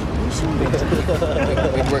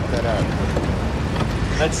 We'd work that out.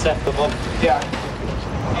 Let's set them up. Yeah.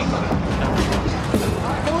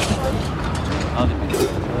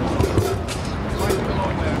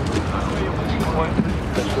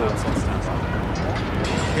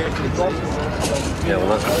 Yeah, well,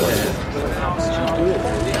 that's the plan.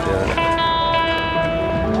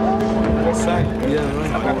 Yeah,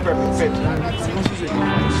 right. Perfect fit.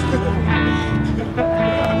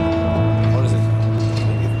 What is it?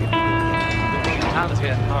 Hands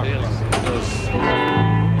here. Because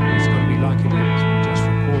it's going to be like it is. We just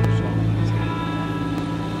recorded it.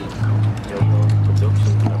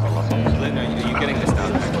 Are you getting this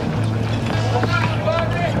down?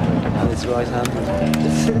 And it's right hand.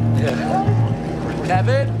 Yeah.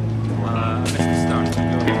 Kevin? Mr. Stone.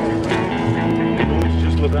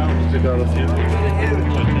 Just look out to go off you.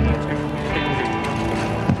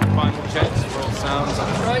 Final checks for all sounds.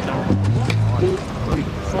 Right. 3,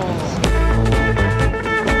 4.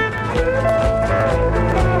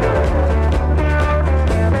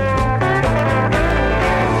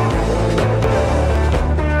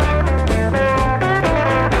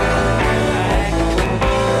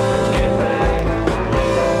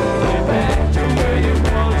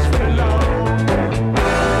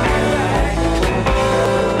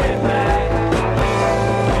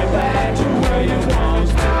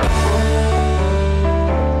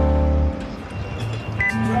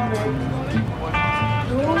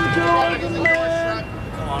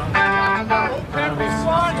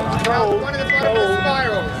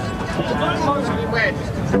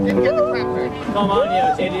 Come on,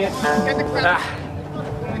 you idiot. Get the crap.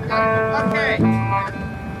 Okay.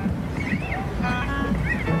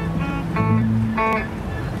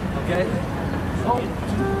 Okay. 1,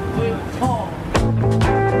 2, 3, 4.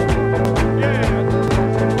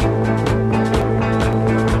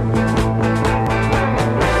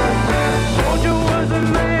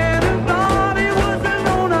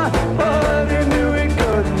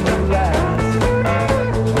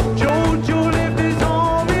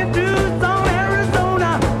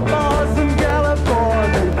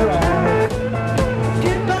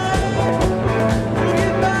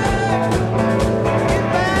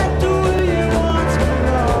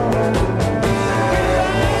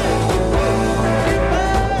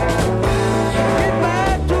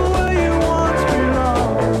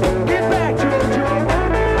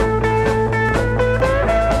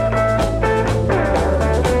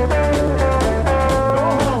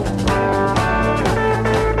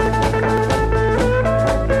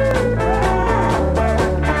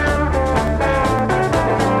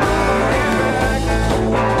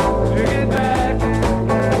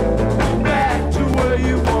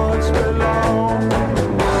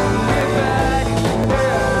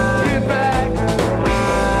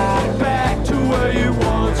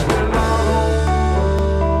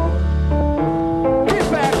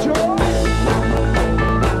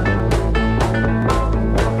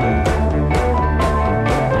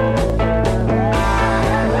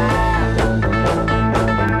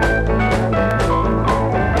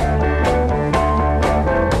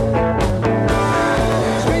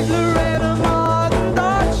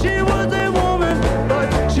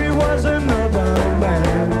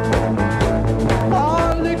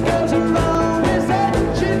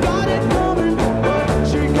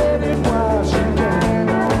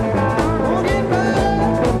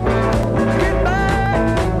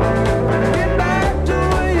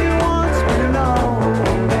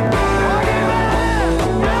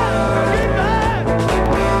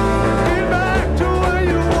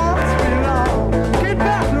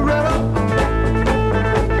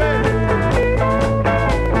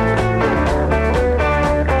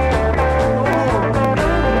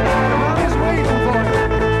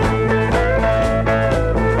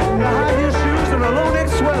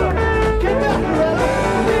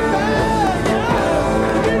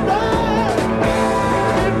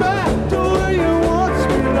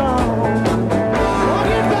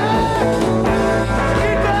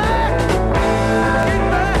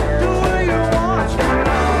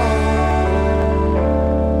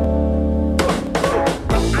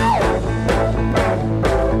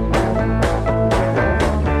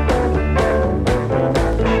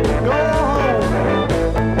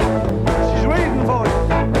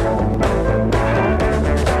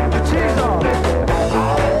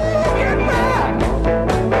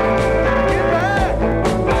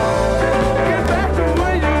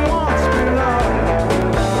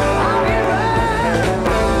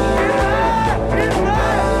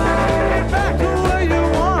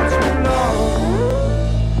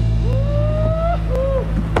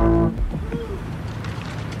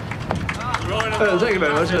 Thank you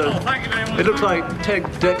very much. Thank you very much. It looks like Ted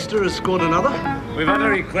Dexter has scored another. We've had a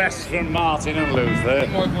request from Martin and Luther.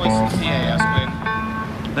 More voices, yeah,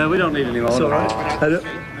 Glenn. No, we don't need any more. It's all right. Hello.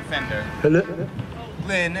 From the Fender. Hello.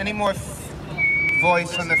 Glenn, any more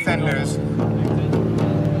voice from the Fenders?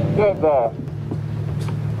 Get there.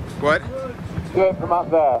 What? Get from up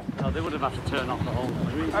there. No, they would have had to turn off the whole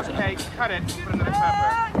room. Okay, cut it. Put another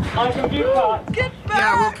pepper. I can do that. Get back!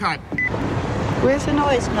 Yeah, we'll cut. Where's the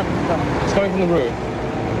noise coming from? It's coming from the room.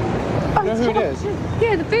 Oh, You know who it is?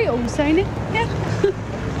 Yeah, the Beatles, ain't it? Yeah.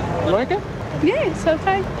 You like it? Yeah, it's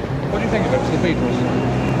okay. What do you think of it? The Beatles?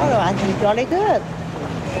 Oh, I think jolly good.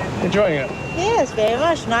 Enjoying it? Yes, very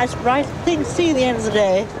much. Nice, bright thing to see at the end of the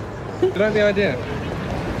day. You like the idea?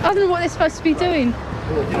 I don't know what they're supposed to be doing.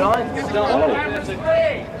 I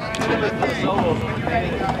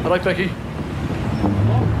like Becky.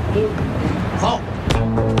 Oh.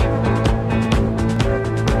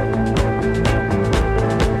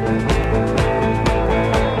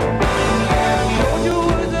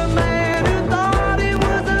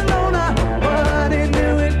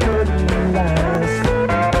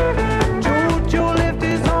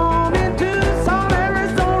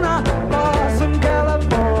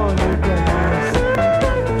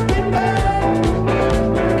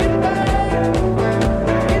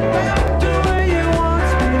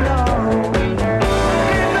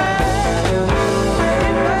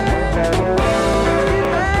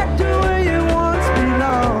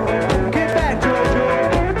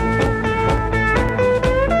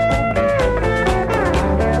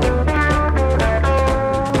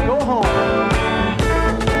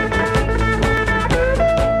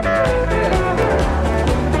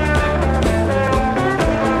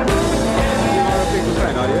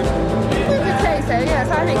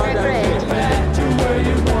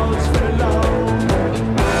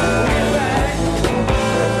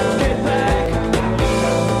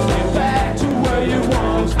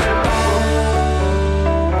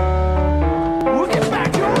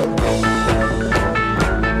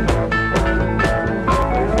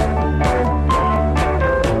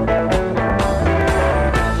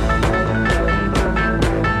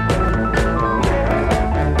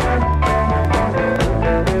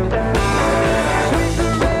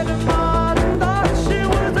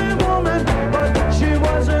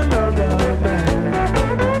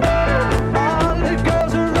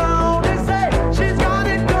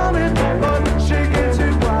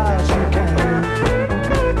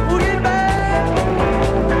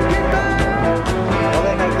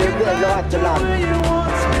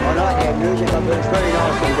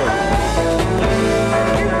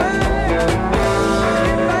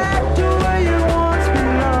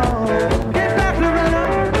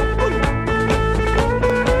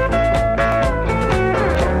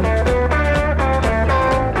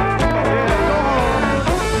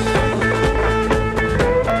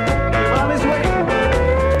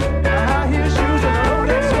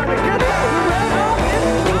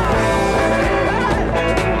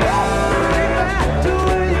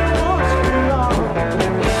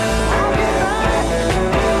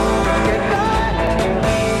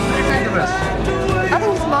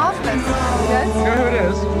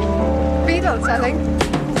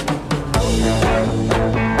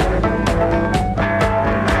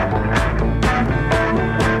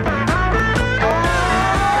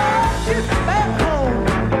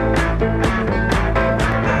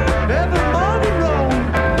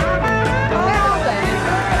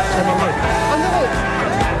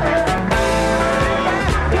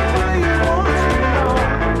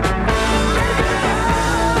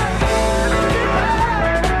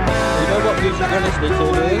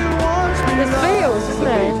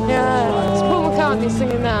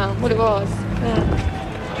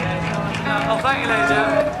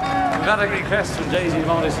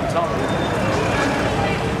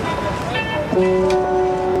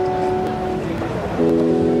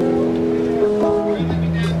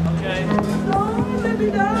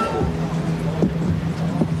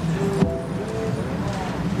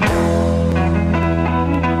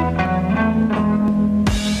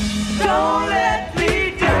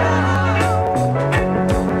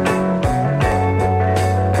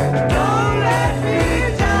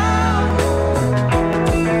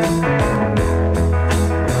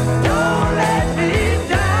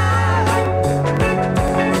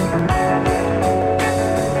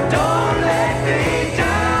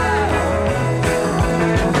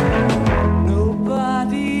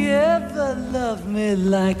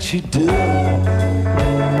 She does.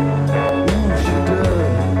 She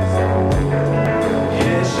does.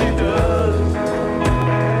 Yes, she does.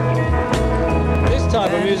 This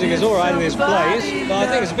type of music music is all right in this place, but I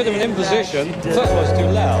think it's a bit of an imposition. First of all, it's too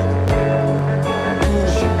loud.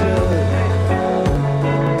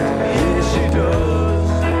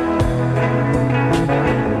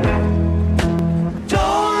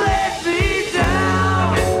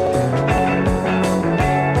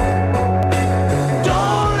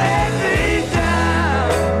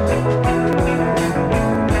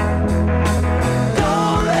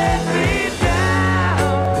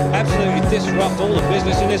 Disrupt all the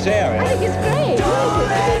business in this area. I think it's great.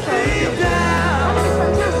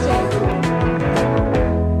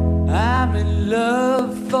 I'm in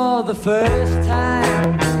love for the first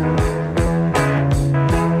time.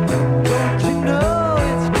 Don't you know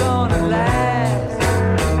it's gonna last?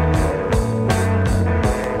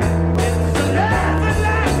 It's a love that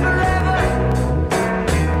lasts forever.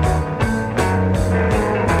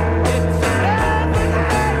 It's a love that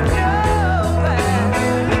has no past.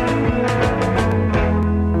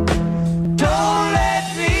 Don't let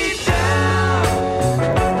me down.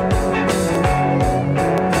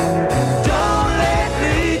 Don't let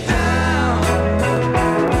me down.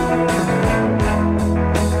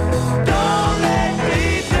 Don't let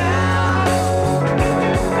me down.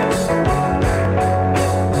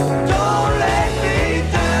 Don't let me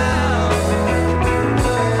down.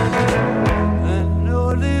 I know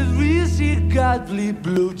this real seed godly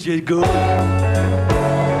blue jay go.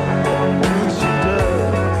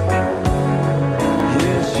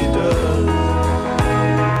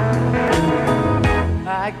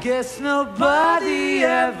 I guess nobody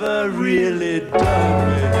ever really done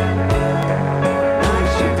me.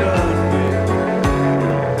 She done me.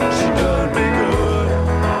 She done me good.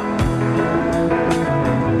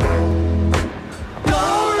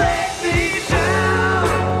 Don't let me down.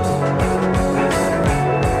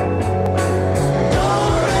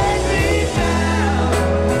 Don't let me down.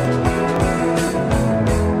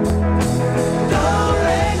 Don't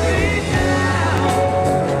let me down.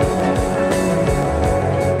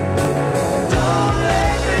 Don't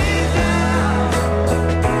let me down.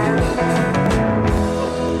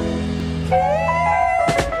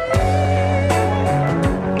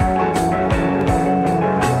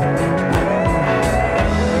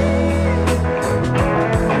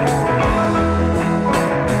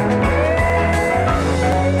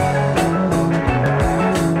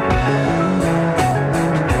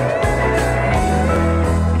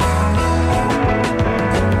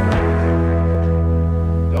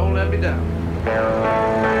 Don't let me down.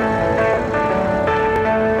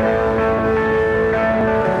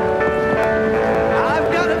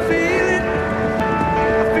 I've got a feeling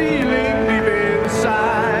deep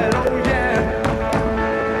inside.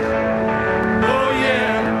 Oh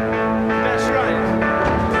yeah, that's right.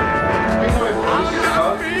 I've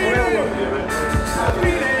got a feeling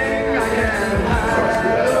I can't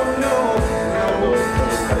hide.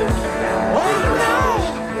 Oh no,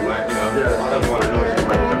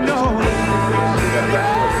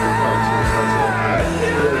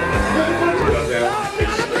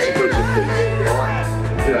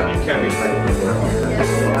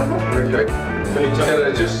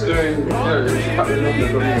 Just doing, just cutting up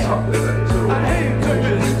the top there. It's all.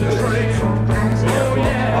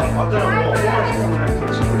 I don't know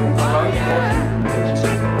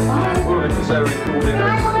what is there recording?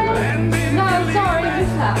 No, sorry,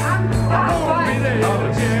 who's that?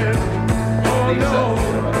 oh no.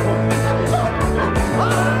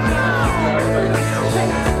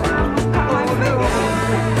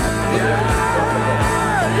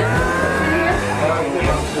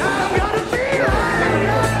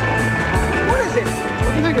 What is it?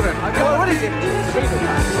 What do you think of it? What is it?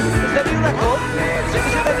 Is that new record? Is it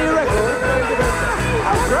that new record?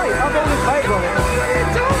 That's great. I've got this paper on it.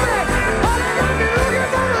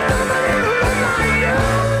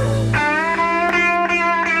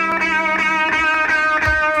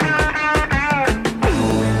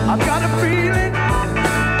 I've got a feeling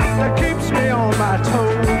that keeps me on my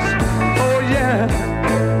toes. Oh yeah.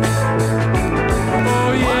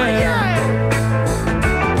 Oh yeah.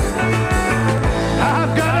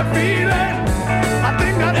 I've got a feeling, I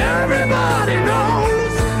think that everybody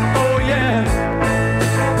knows. Oh yeah.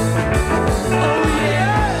 Oh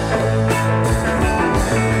yeah.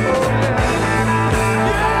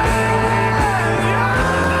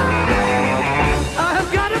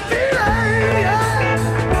 I've got a feeling, yeah.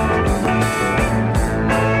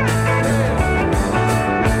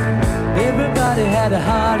 Everybody had a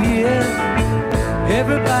hard year.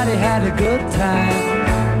 Everybody had a good time.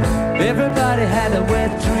 Everybody had a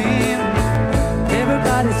wet dream.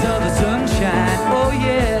 Everybody saw the sunshine. Oh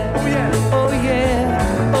yeah. Oh yeah. Oh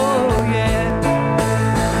yeah. Oh yeah.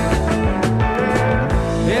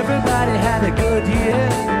 Everybody had a good year.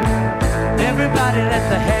 Everybody let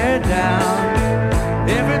the hair down.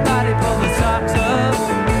 Everybody pull the socks up.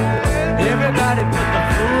 Everybody put the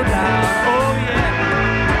food down. Oh yeah.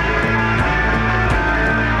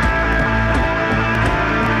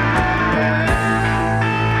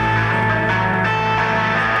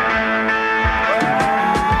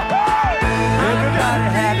 Everybody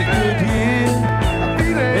had a good year.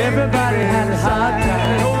 Everybody had a hard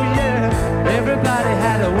time. Oh yeah. Everybody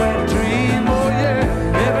had a wet dream. Oh yeah.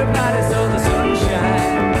 Everybody saw the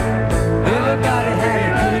sunshine. Everybody had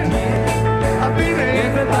a good year.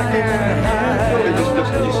 Everybody had a hard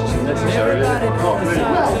time. Everybody put the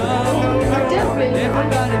socks up.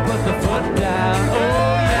 Everybody put the foot down. Oh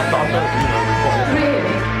yeah.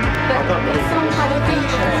 Really? But it's some kind of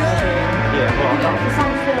feature. Yeah, well, For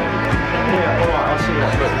some film. yeah, all right, I see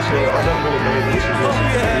that, but see, I don't really believe this is Well,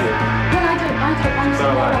 I don't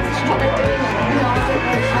understand what they're doing. You know, I don't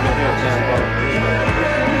know.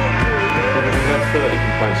 We've had 30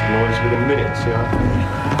 complaints of noise within minutes, you know.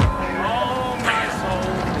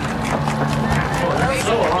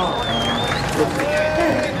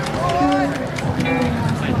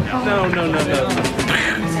 No.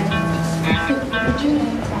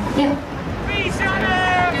 Yeah.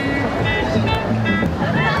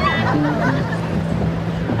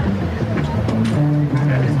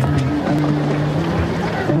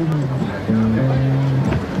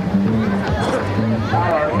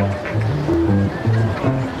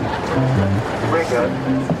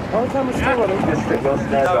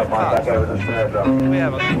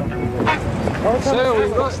 So we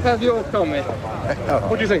must have your comment.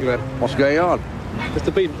 What do you think of it? What's going on?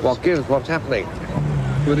 Mr. Beatles. What gives? What's happening?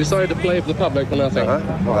 We decided to play for the public for nothing.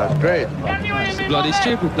 Well, that's great. It's a bloody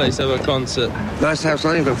stupid place to have a concert. Nice to have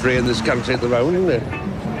something for free in this country at the moment, isn't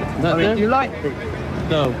it? Do you like it?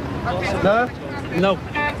 No. No? No.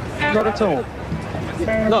 Not at all.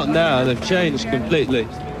 Not now, they've changed completely.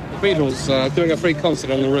 The Beatles doing a free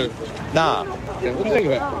concert on the roof. Nah. Yeah, what do you think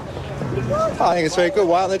of it? I think it's very good.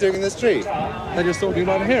 Why aren't they doing it in the street? I just thought you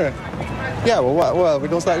might hear it. Yeah, well,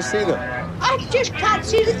 we'd also like to see them. I just can't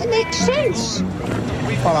see that it makes sense.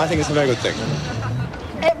 Well, I think it's a very good thing.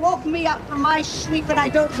 It woke me up from my sleep and I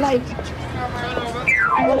don't like it.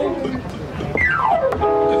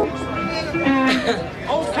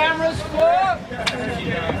 All cameras for.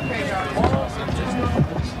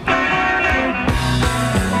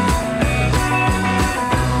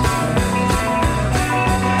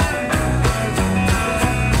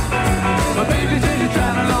 My baby said you're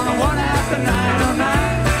traveling on a 1 after 909.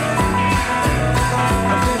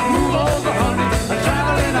 I said move over, honey, I'm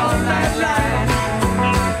traveling on that line.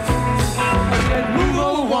 I said move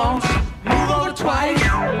over once, move over twice.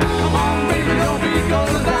 Come on, baby, don't be gold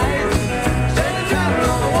as ice. Said you're traveling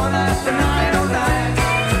on the 1 after 909.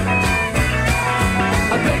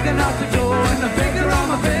 I begged her not to go and I begged her on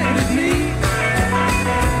my bended knee.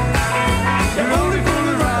 You're only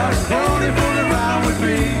fooling around with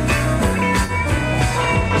me.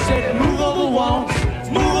 I said, move over once,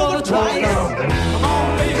 move over twice. Come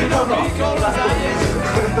on, baby, don't be cold as ice.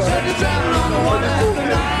 Said you're traveling on the 1 after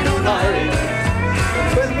 909.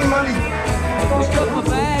 Where's my money? He took my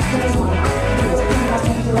bag,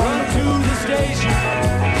 run to the station.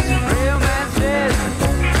 Real man says,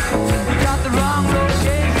 you got the wrong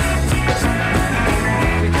location.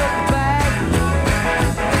 He took my bag,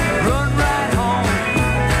 run right home.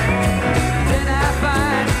 Then I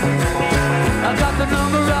find I got the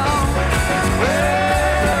number wrong.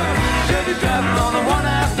 Well, should be traveling on the 1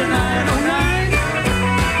 after 909.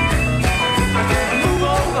 I said, move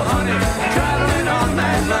over, honey, traveling on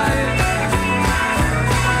that line.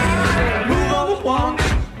 I said, move over once,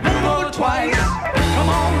 move over twice. Come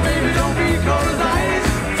on, baby, don't be cold as ice.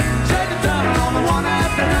 Said you're traveling on the 1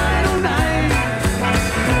 after 909.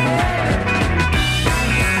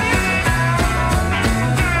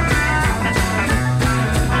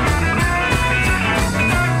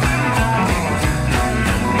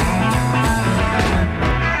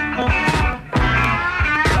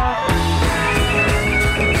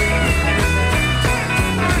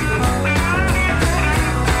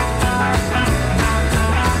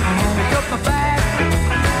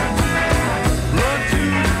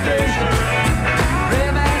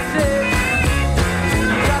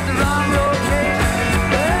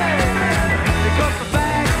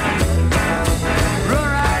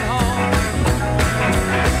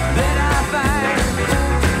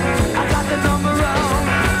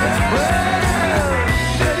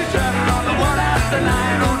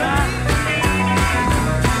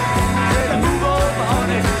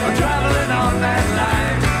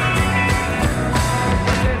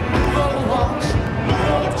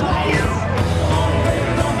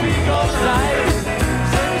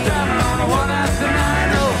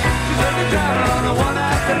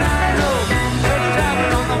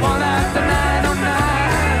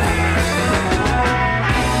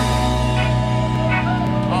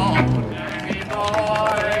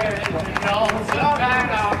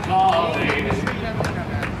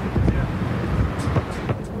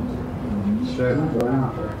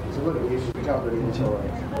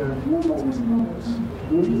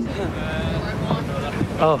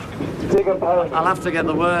 Oh, I'll have to get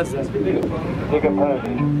the words.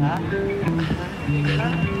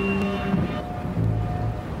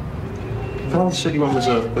 How the city one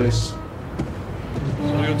reserved, please? So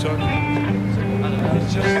you're talking?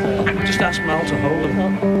 Just ask Mal to hold it.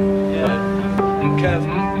 Yeah.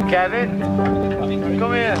 And Kevin,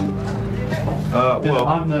 come here. Well,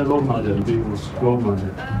 I'm the road manager, the Beatles road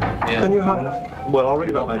manager. Yeah. can you have... Well, I'll read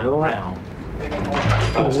about my bill now.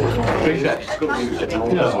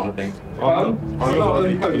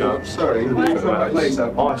 Sorry.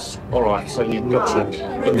 All right, so you've got to,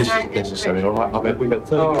 but this is necessary, all right? I bet we've got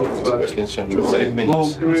 30 minutes in Central, 30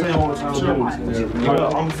 minutes.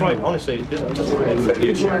 I'm afraid, honestly, it doesn't really affect the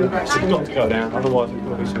issue. It's got to go down, otherwise we're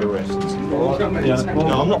going to be some arrests.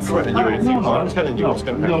 No, I'm not threatening you or anything, I'm telling you what's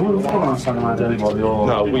going to happen.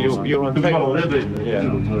 No, you're on payroll. Yeah.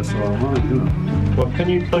 Well, can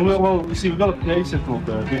you... Well, you see, we've got a PA system up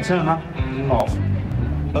there. We turn that off.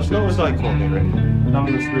 As long as they can't hear it. None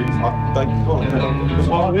of the screens. They can't hear it.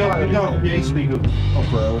 Well, we have a PA speaker up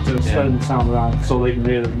there to send the sound around so they can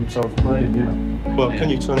hear themselves playing, yeah. Well, can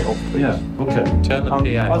you turn it off, please? Yeah, okay. Turn the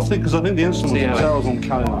PA off. Because I think the instruments themselves won't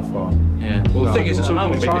carry that far. Yeah. Well, the thing is, it's a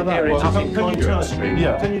Can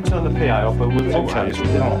you turn the PA off? Okay.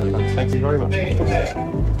 Thank you very much.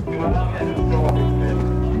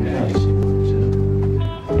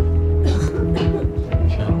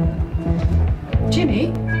 Jimmy,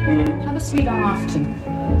 have a sweet afternoon.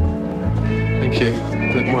 Thank you.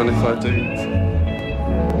 Don't mind if I do.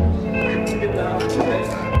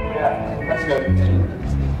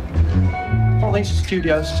 Are these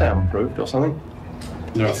studios soundproofed or something?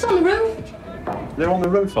 It's on the roof. They're on the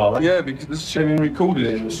roof, are they? Yeah, because they've been recording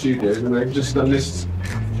it in the studio and they've just done this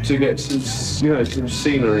to get some, some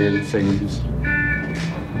scenery and things.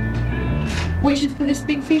 Which is for this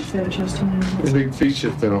big feature, just A big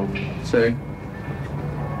feature film, so...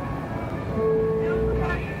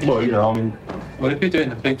 Well, I mean... Well, if you're doing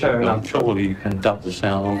the picture, I'm sure you can dub the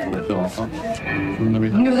sound onto the film.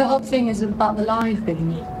 No, the whole thing is about the live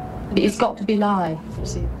thing. It's got to be live, you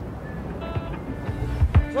see.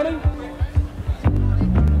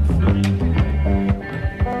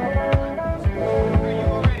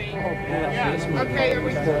 Okay, are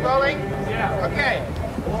we rolling? Yeah. Okay.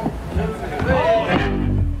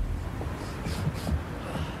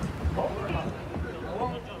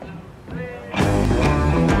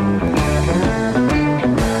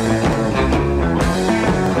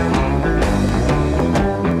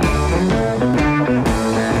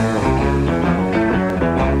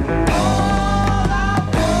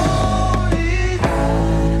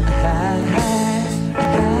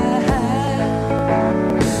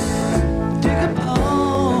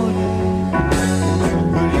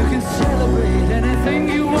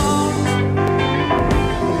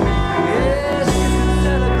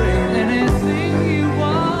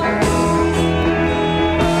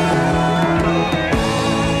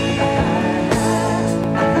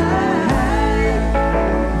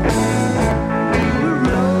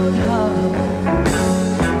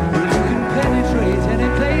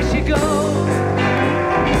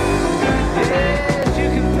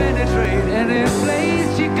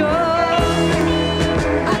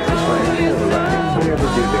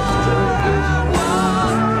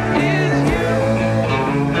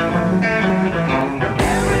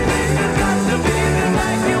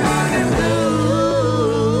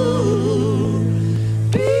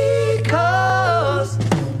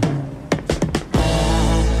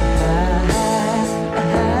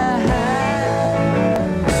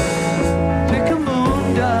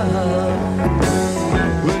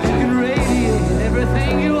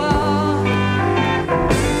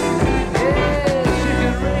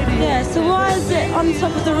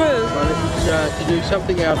 To do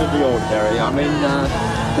something out of the ordinary. I mean,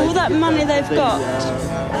 all that money they've got.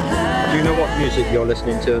 Do you know what music you're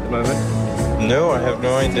listening to at the moment? No, I have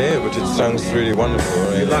no idea, but it sounds really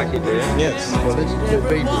wonderful. You like it, do you? Yes. Well, this is the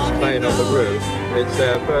Beatles playing on the roof. It's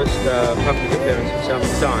their first public appearance in some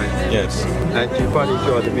time. Yes. And you quite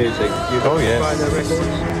enjoy the music. You yes. buy their records?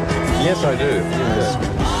 Yes, I do. Yes.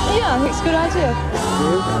 Yeah, I think it's a good idea.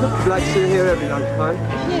 Would you like to sit here every lunchtime?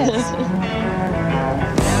 Yes.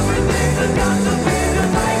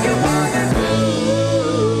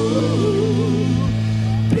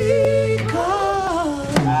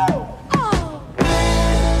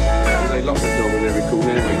 They lock the door when they're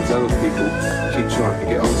recording anyway, because other people keep trying to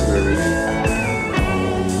get onto their roof.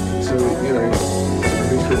 So, you know, it's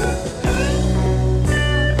really cool.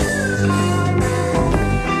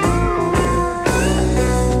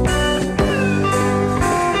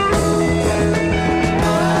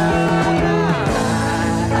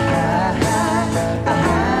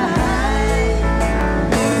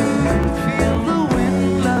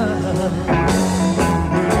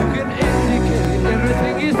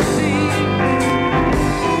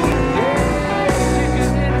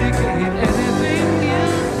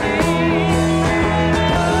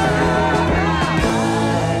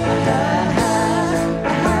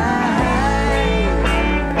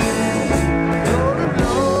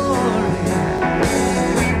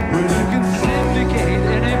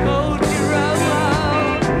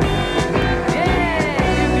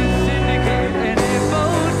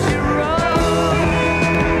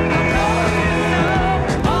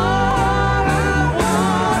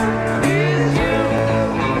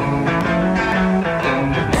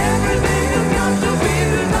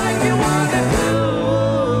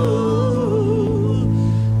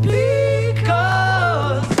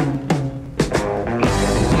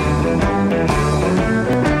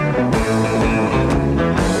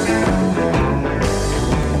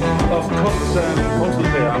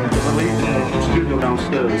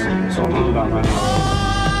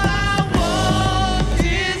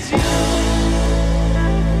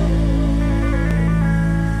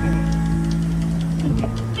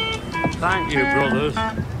 Thank you, brothers.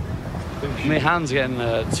 My hand's getting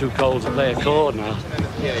too cold to play a chord now.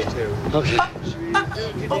 Yeah, you too. Okay.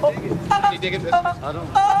 Can you dig it? I don't.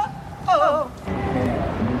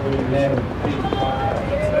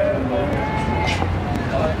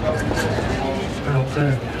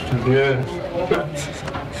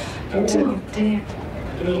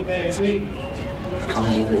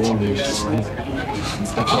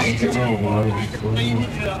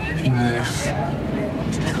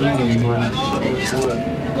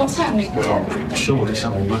 What's happening? Well, surely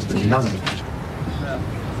something must have done it.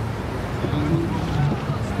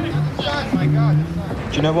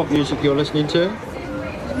 Do you know what music you're listening to?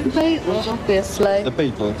 The Beatles, obviously. The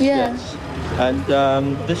Beatles? Yeah. Yes.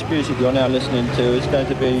 And this music you're now listening to is going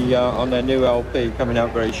to be on their new LP coming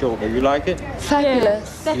out very shortly. You like it?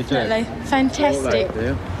 Fabulous. You do? Definitely. Fantastic.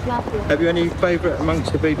 Have you any favourite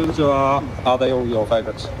amongst the Beatles, or are they all your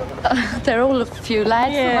favourites? They're all a few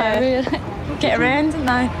lads. Yeah. Really. Get around, don't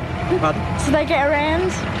they? Pardon? So they get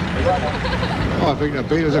around. I think the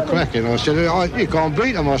Beatles are cracking. I said, you can't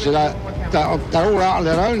beat them. I said, they're all out on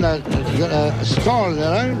their own. They've got a style of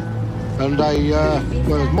their own. And they,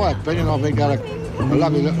 well, in my opinion, I think they're a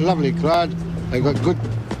lovely crowd. They've got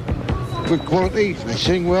good quality. They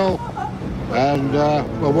sing well. And,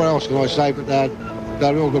 well, what else can I say? But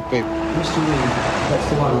they're all good people. Mr. Reed, that's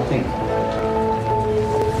the one, I think.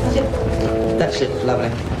 That's it,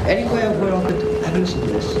 lovely. Anywhere where I could have listened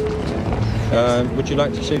to this. Would you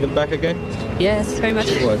like to see them back again? Yes, very much.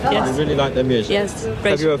 You would? Yes. You really like their music? Yes,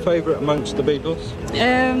 great. Have you a favourite amongst the Beatles?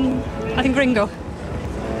 I think Ringo.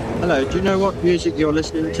 Hello, do you know what music you're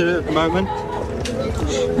listening to at the moment?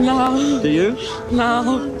 No. Do you?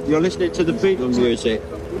 No. You're listening to the Beatles music.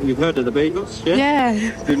 You've heard of the Beatles, yeah?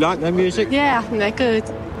 Yeah. Do you like their music? Yeah, I think they're good.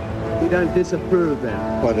 You don't disapprove of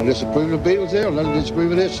them? Well, I don't disapprove of the Beatles there. I don't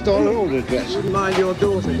disapprove of their style at all, their dress. Wouldn't mind your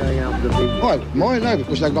daughter going out with the Beatles? Why? Mine, no,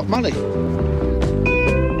 because they've got money.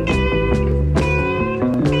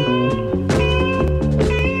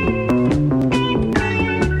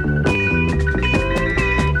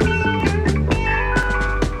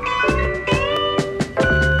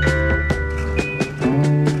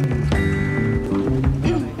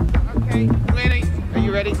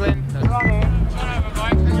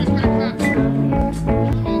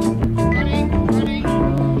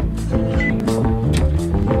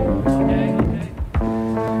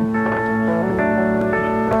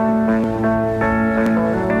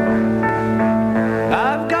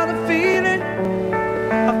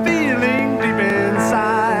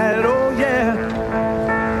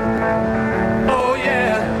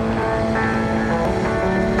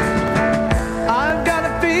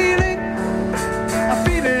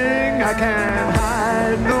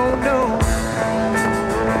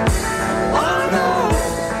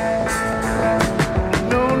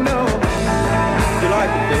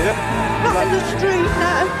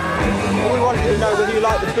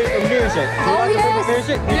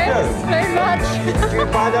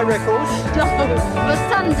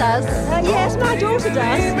 Yes, my daughter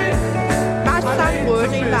does. My son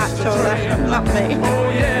would, he likes all that, not me. Oh,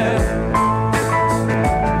 yeah.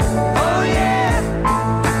 Oh, yeah.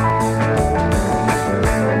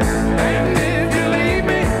 And if you leave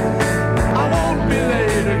me, I won't be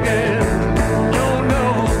late again. No, no.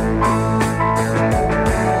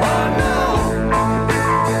 Oh, no.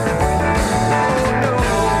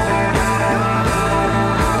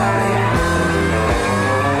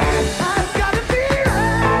 I've got to be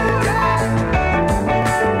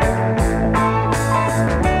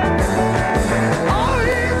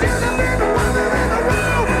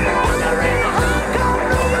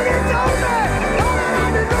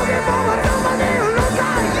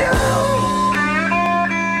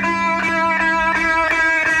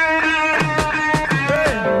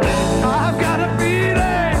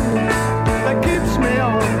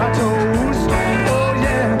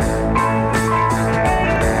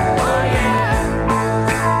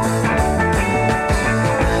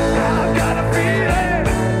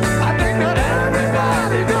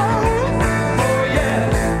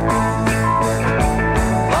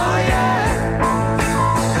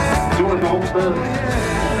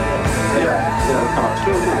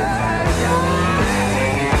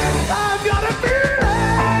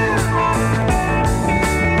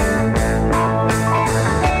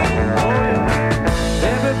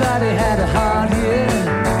Everybody had a heart here.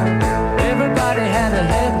 Everybody had a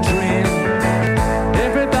head dream.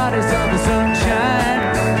 Everybody saw the sunshine.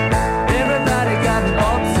 Everybody got an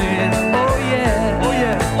odds in. Oh yeah, oh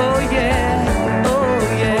yeah, oh yeah, oh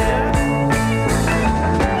yeah.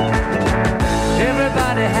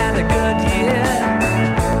 Everybody had a good year.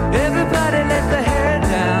 Everybody let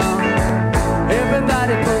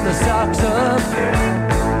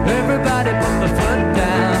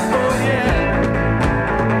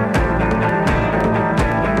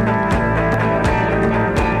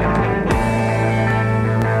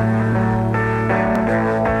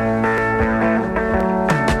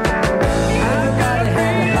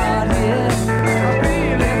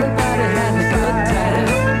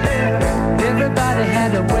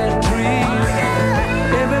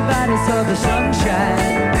Everybody saw the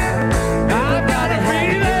sunshine. Everybody had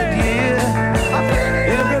a good year.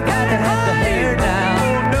 Everybody had the hair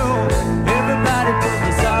down. Everybody put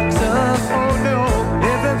the socks up.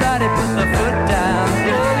 Everybody put the foot down.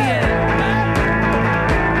 Oh yeah.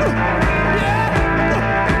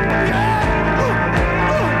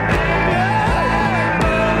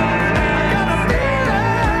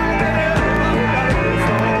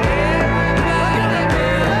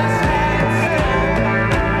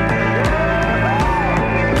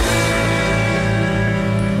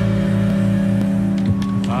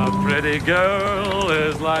 Pretty girl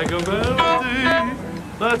is like a melody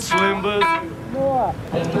that slimbers.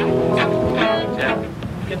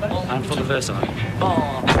 Yeah. And for the verse on.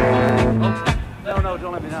 Oh. No,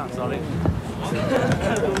 don't let me down, sorry.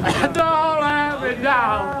 Don't let me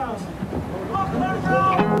down.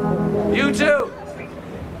 You too.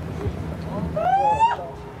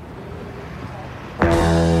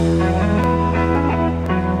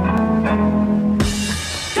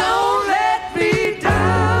 Don't let me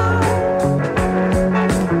down.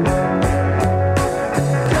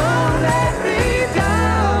 Don't let me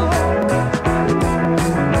down.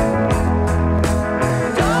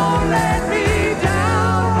 Don't let me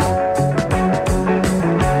down.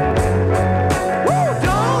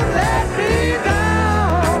 Don't let me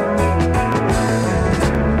down.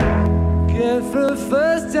 Get for the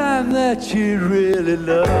first time that you really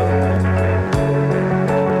love.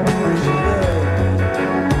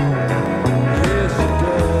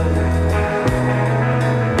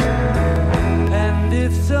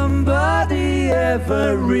 Somebody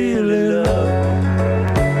ever really loved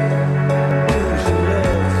who she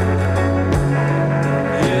loves.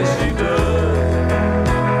 Yes, she does.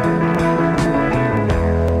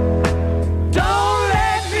 Don't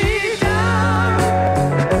let me down.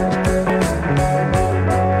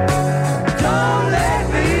 Don't let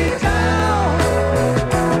me down.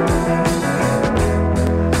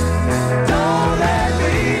 Don't let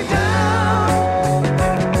me down.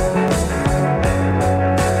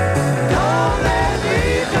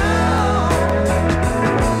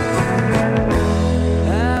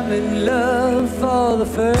 I'm in love for the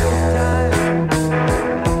first time.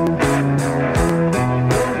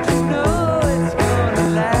 Don't you know it's gonna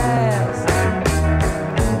last?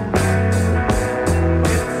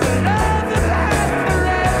 It's a love that lasts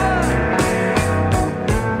forever.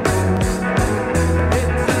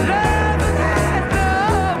 It's a love that has no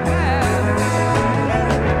past.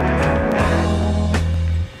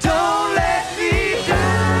 Don't let me down.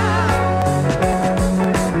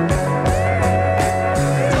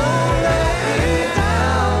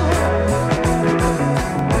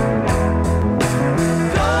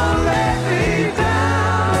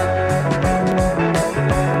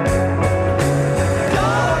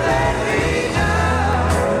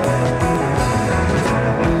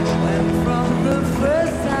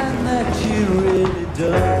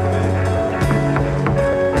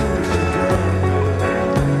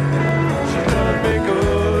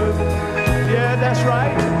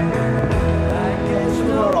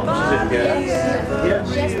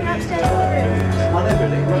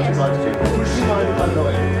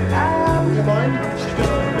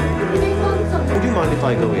 If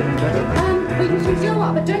I go in? Well, you can go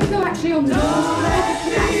up, but don't go actually on the lift.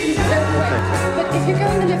 But if you go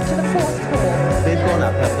on the lift to the fourth floor... They've gone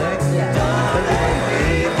up, have they?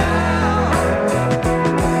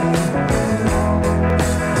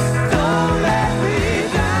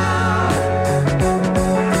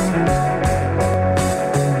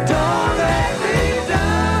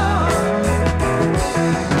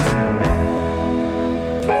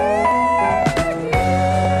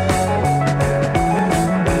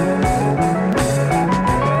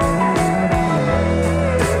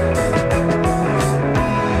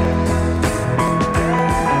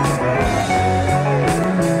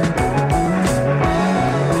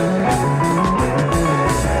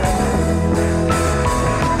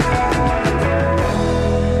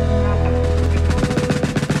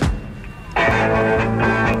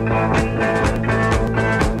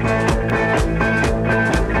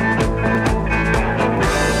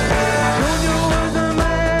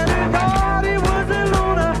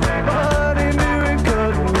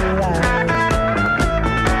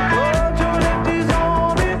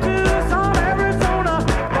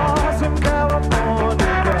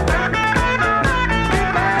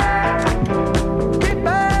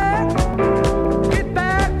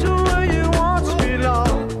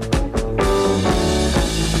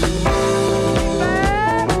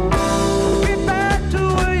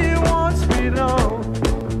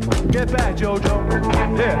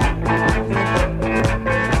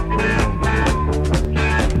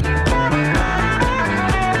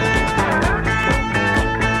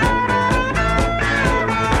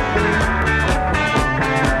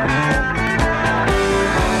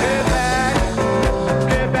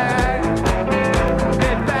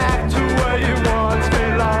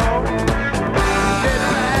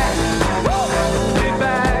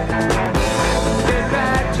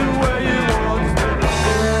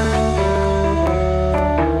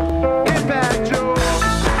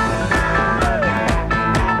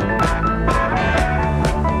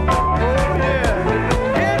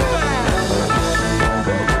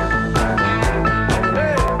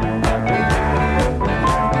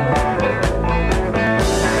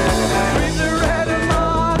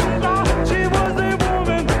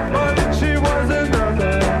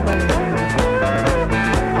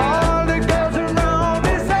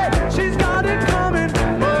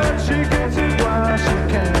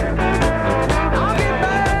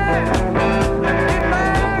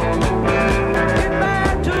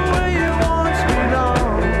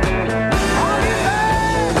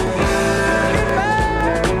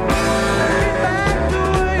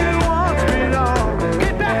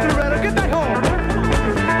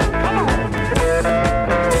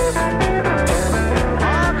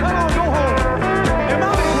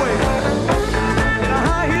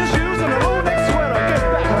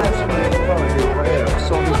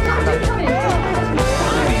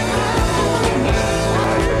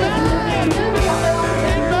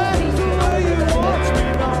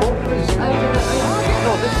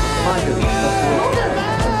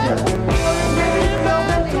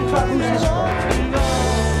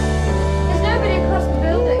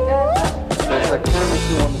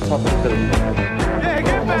 top of the building. Yeah,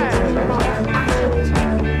 get back.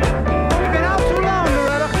 You've been out too long,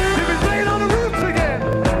 Loretta. You've been playing on the roofs again.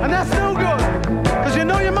 And that's no good. Because you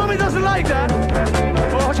know your mommy doesn't like that.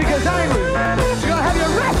 Oh, she gets angry. She's going to have you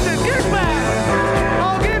arrested. Get back.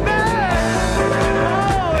 Oh, get back.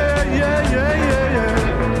 Oh, yeah.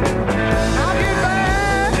 Now get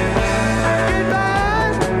back. Get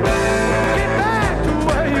back. Get back to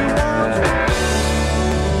where you want.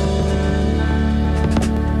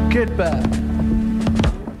 Get back.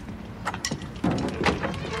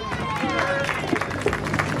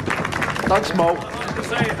 Don't smoke. I'd like to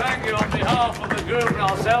say thank you on behalf of the group and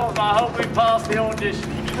ourselves. I hope we pass the audition.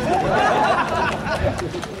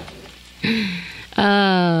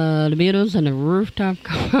 The Beatles and a rooftop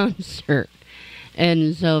concert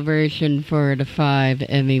in celebration for the 5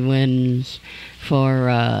 Emmy wins for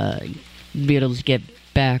Beatles Get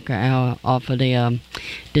Back off of the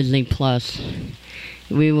Disney Plus.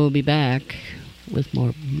 We will be back with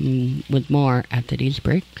more after these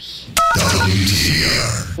breaks.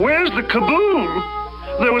 Where's the kaboom?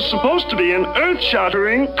 There was supposed to be an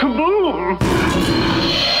earth-shattering kaboom.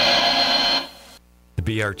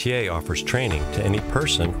 The BRTA offers training to any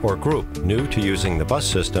person or group new to using the bus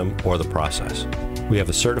system or the process. We have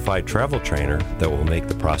a certified travel trainer that will make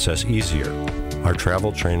the process easier. Our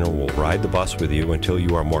travel trainer will ride the bus with you until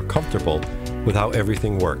you are more comfortable with how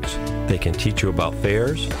everything works. They can teach you about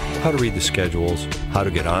fares, how to read the schedules, how to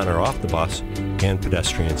get on or off the bus, and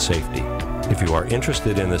pedestrian safety. If you are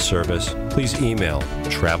interested in this service, please email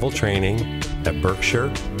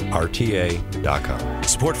traveltraining@berkshirerta.com.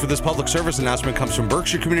 Support for this public service announcement comes from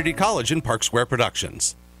Berkshire Community College and Park Square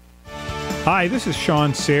Productions. Hi, this is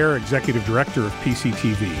Sean Sayre, Executive Director of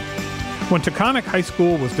PCTV. When Taconic High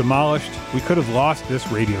School was demolished, we could have lost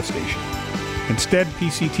this radio station. Instead,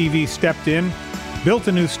 PCTV stepped in, built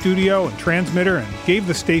a new studio and transmitter, and gave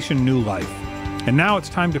the station new life. And now it's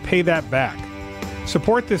time to pay that back.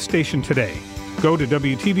 Support this station today. Go to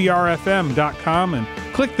WTBRFM.com and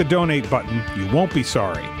click the donate button. You won't be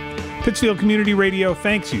sorry. Pittsfield Community Radio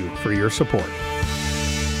thanks you for your support.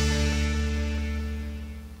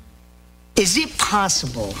 Is it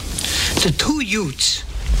possible the two Utes...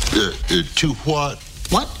 Two what?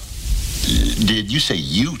 What? Did you say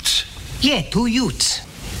Utes? Yeah, two Utes.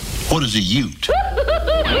 What is a Ute?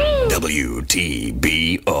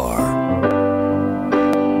 WTBR.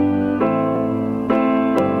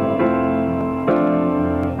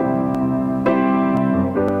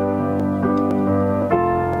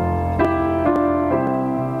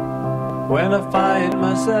 When I find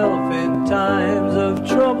myself in times of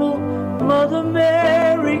trouble, Mother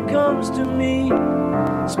Mary comes to me,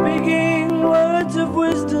 speaking words of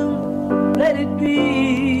wisdom, let it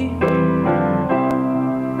be.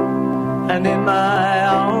 And in my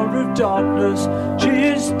hour of darkness, she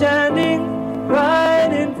is standing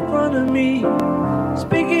right in front of me,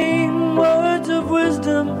 speaking words of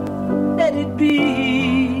wisdom, let it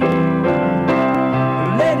be.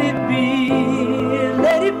 Let it be,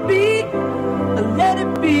 let it be, let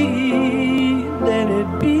it be, let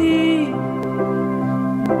it be.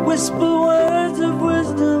 Whisper words of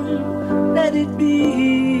wisdom, let it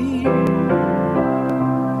be.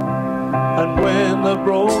 And when the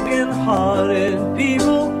broken-hearted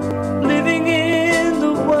people living in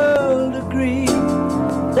the world agree,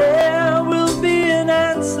 there will be an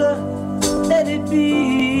answer, let it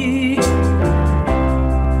be.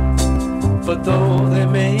 But though they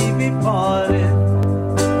may be parted,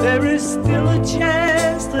 there is still a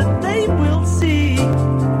chance that they will see.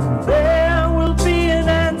 There will be an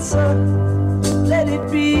answer, let it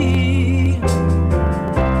be.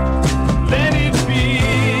 Let it be,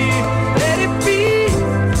 let it be,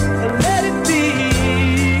 let it be,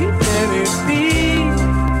 let it be.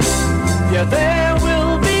 Yeah, there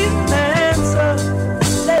will be an answer,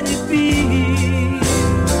 let it be.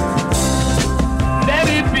 Let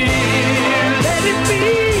it be, let it be,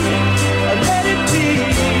 let it be.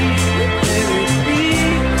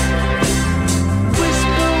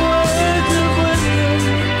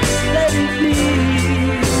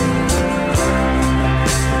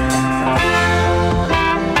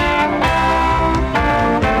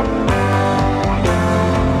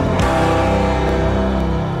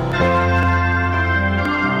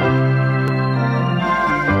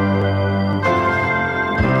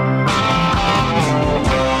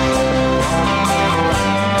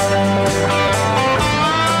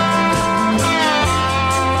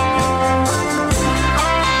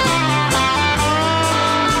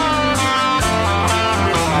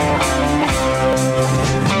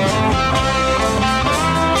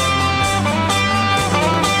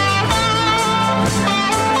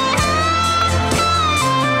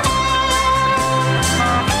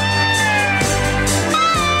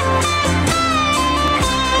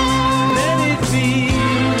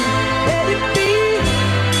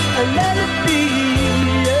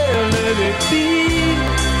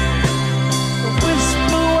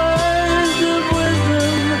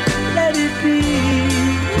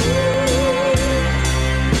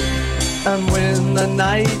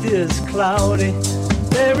 is cloudy,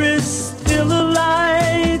 there is still a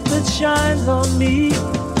light that shines on me.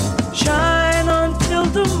 Shine until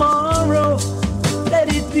tomorrow, let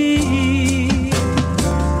it be.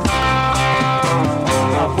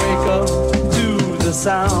 I wake up to the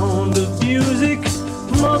sound of music.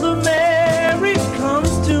 Mother Mary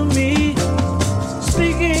comes to me,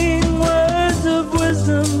 speaking words of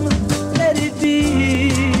wisdom. Let it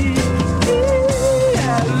be.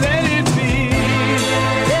 Yeah, let it be.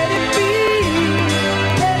 Let it be.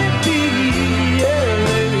 Let it be. Yeah,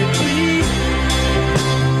 let it be.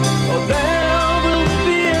 Oh, there will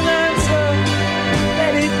be an answer.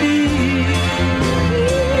 Let it be.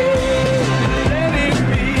 Let it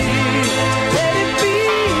be. Let it be.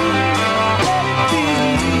 Let it be.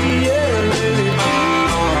 Yeah, let it be.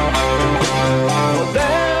 Oh,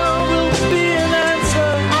 there will be an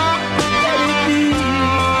answer. Let it be.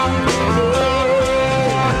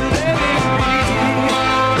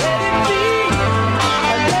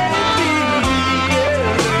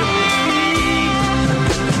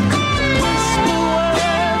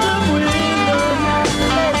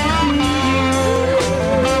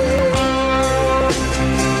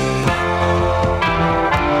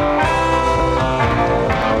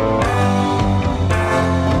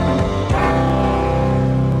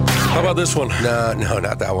 How about this one? No,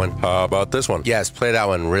 not that one. How about this one? Yes, play that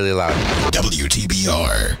one really loud.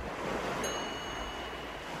 WTBR.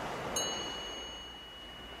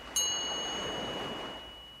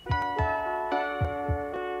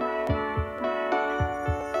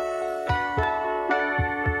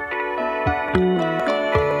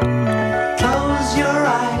 Close your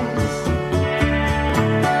eyes.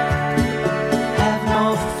 Have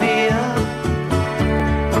no fear.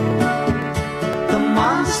 The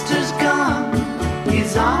monster's gone.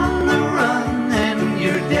 He's on the run, and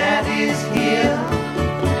your daddy's here.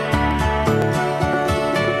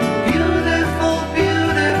 Beautiful,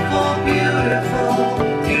 beautiful, beautiful,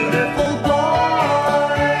 beautiful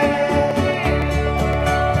boy.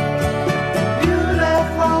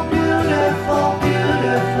 Beautiful, beautiful,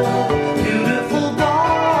 beautiful, beautiful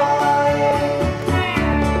boy.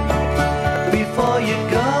 Before you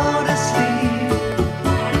go to sleep,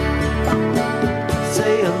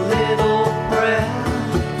 say a little prayer.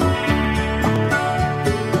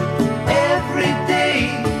 Every day,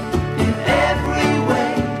 in every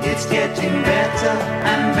way, it's getting better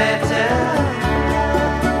and better.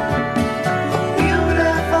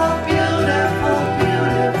 Beautiful, beautiful,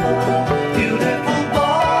 beautiful, beautiful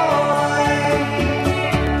boy.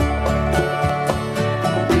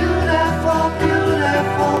 Beautiful,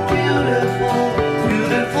 beautiful, beautiful,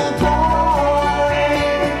 beautiful boy.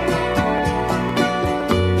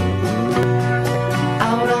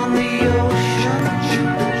 Out on the ocean,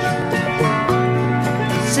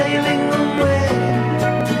 sailing away.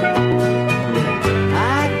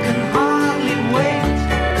 I can hardly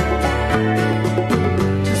wait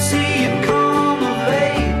to see you come of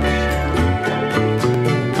age.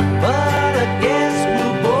 But I guess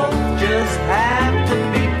we'll both just have to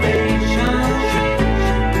be patient.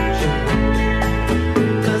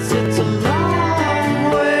 'Cause it's a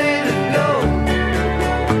long way to go,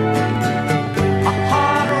 a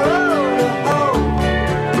hard road to hoe.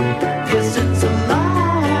 Yes, it's a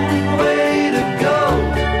long way to go.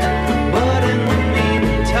 But in the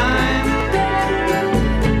meantime,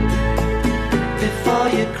 before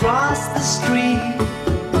you cross the street,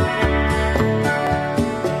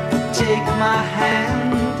 take my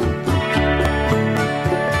hand.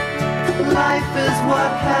 Life is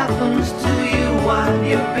what happens to you while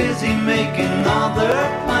you're busy making other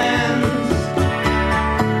plans.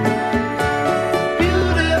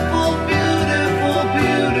 Beautiful, beautiful,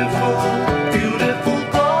 beautiful, beautiful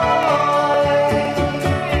boy.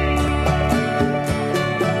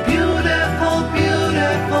 Beautiful,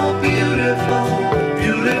 beautiful, beautiful,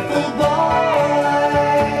 beautiful boy.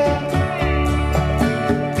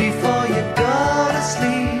 Before you go to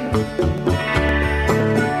sleep,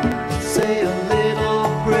 say a little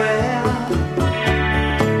prayer.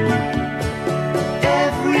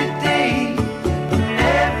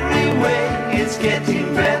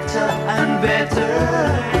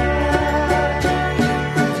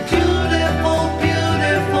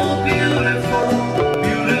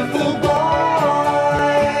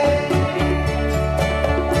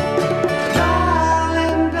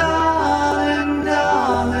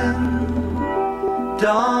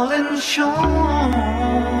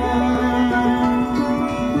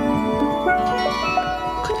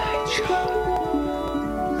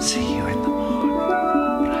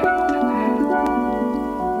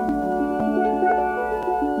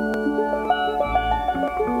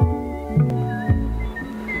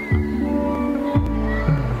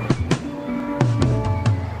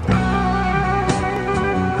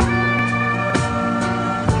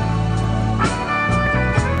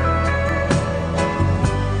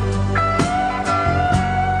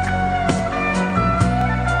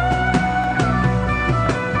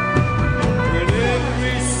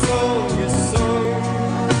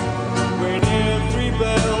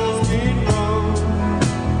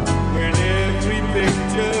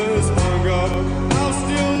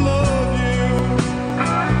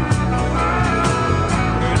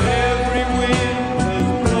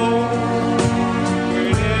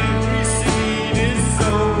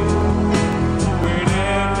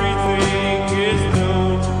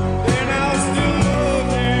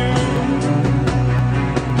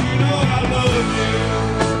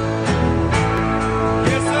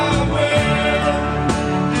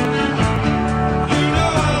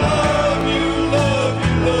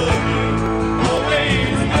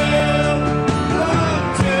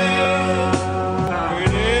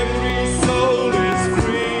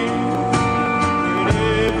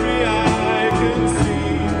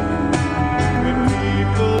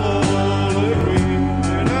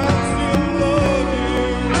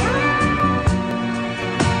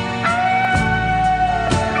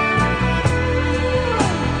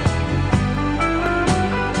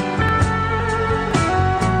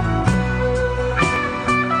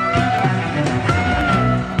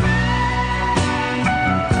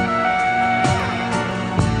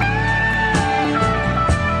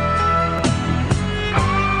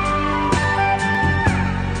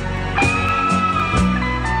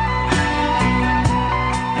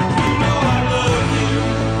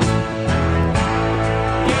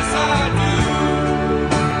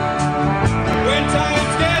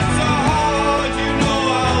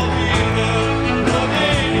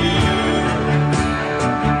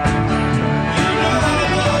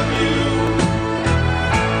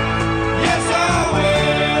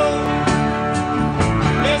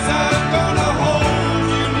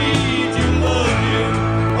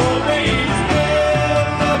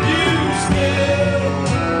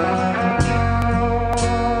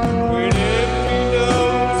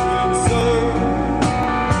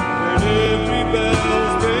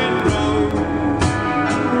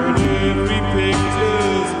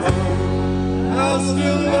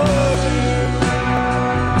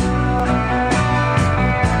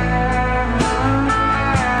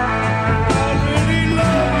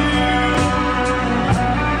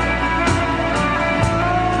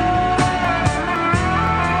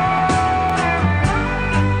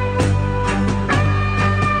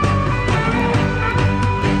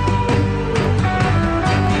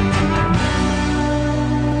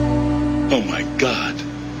 Oh my God.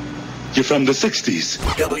 You're from the 60s.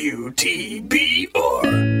 WTBR.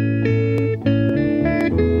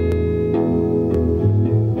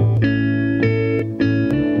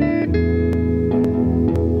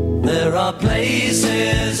 There are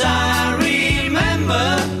places I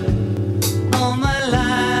remember all my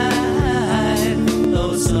life,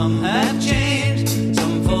 though some have changed,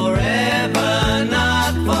 some forever,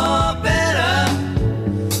 not for better.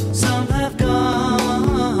 Some have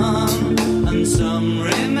gone and some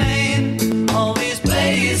remain. All these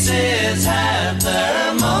places have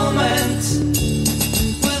their moments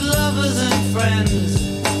with lovers and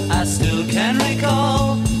friends I still can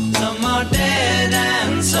recall. Some are dead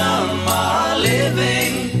and some are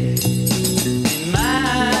living. In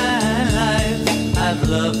my life, I've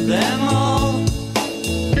loved them all.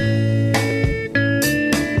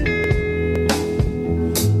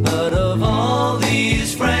 But of all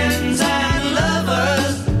these friends and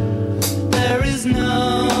lovers, there is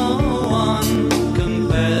no one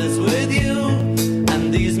compares with you.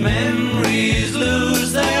 And these memories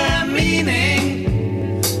lose their meaning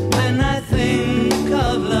when I think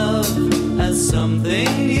of love as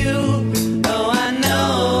something new. Though I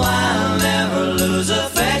know I'll never lose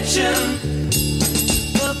affection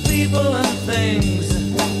for people and things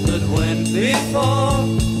that went before.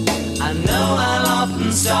 I know I'll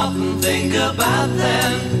often stop and think about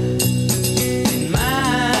them. In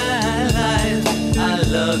my life, I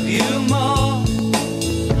love you more.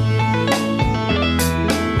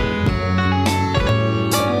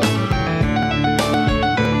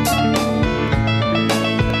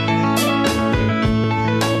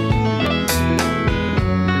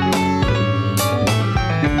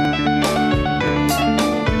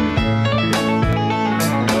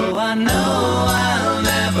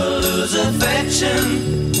 Affection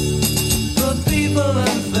for people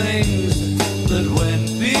and things that went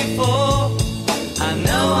before. I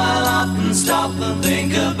know I'll often stop and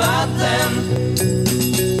think about them.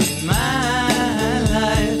 In my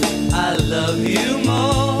life, I love you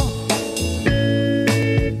more.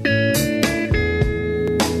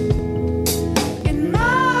 In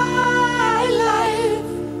my life,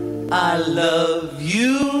 I love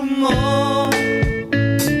you more.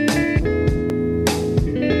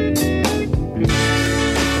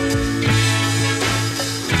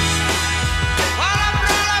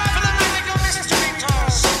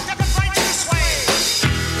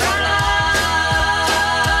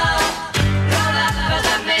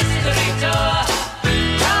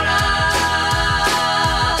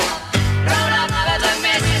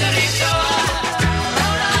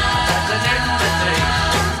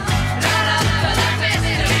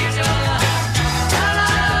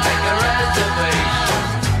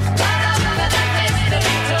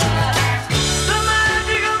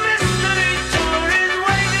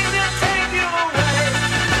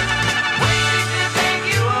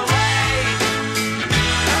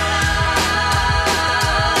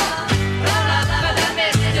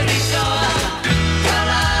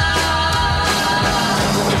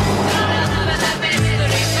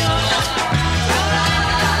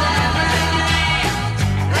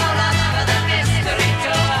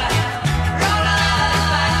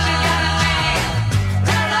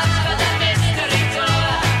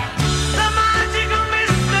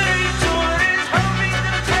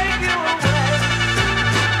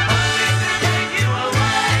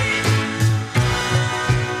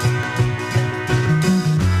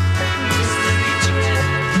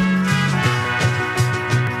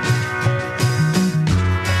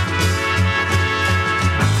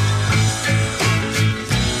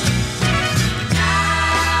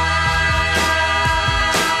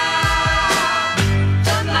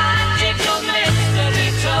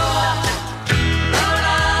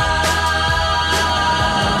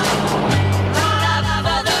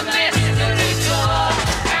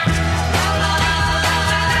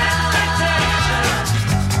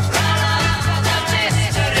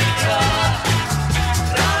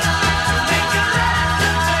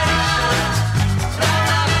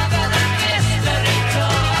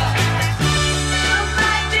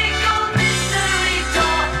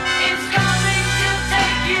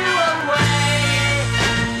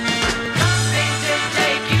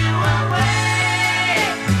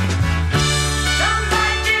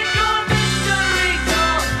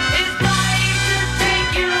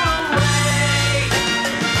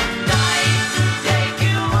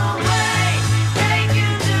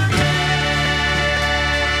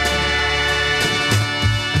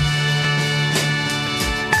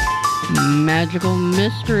 Magical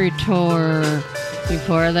Mystery Tour.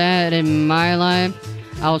 Before that, In My Life,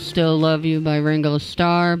 I'll Still Love You by Ringo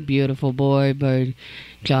Starr, Beautiful Boy by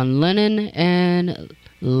John Lennon, and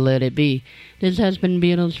Let It Be. This has been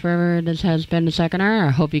Beatles Forever. This has been the second hour.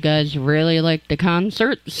 I hope you guys really liked the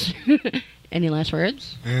concerts. Any last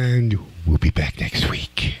words? And we'll be back next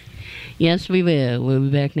week. Yes, we will. We'll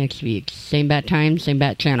be back next week. Same bat time, same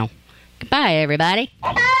bat channel. Goodbye, everybody.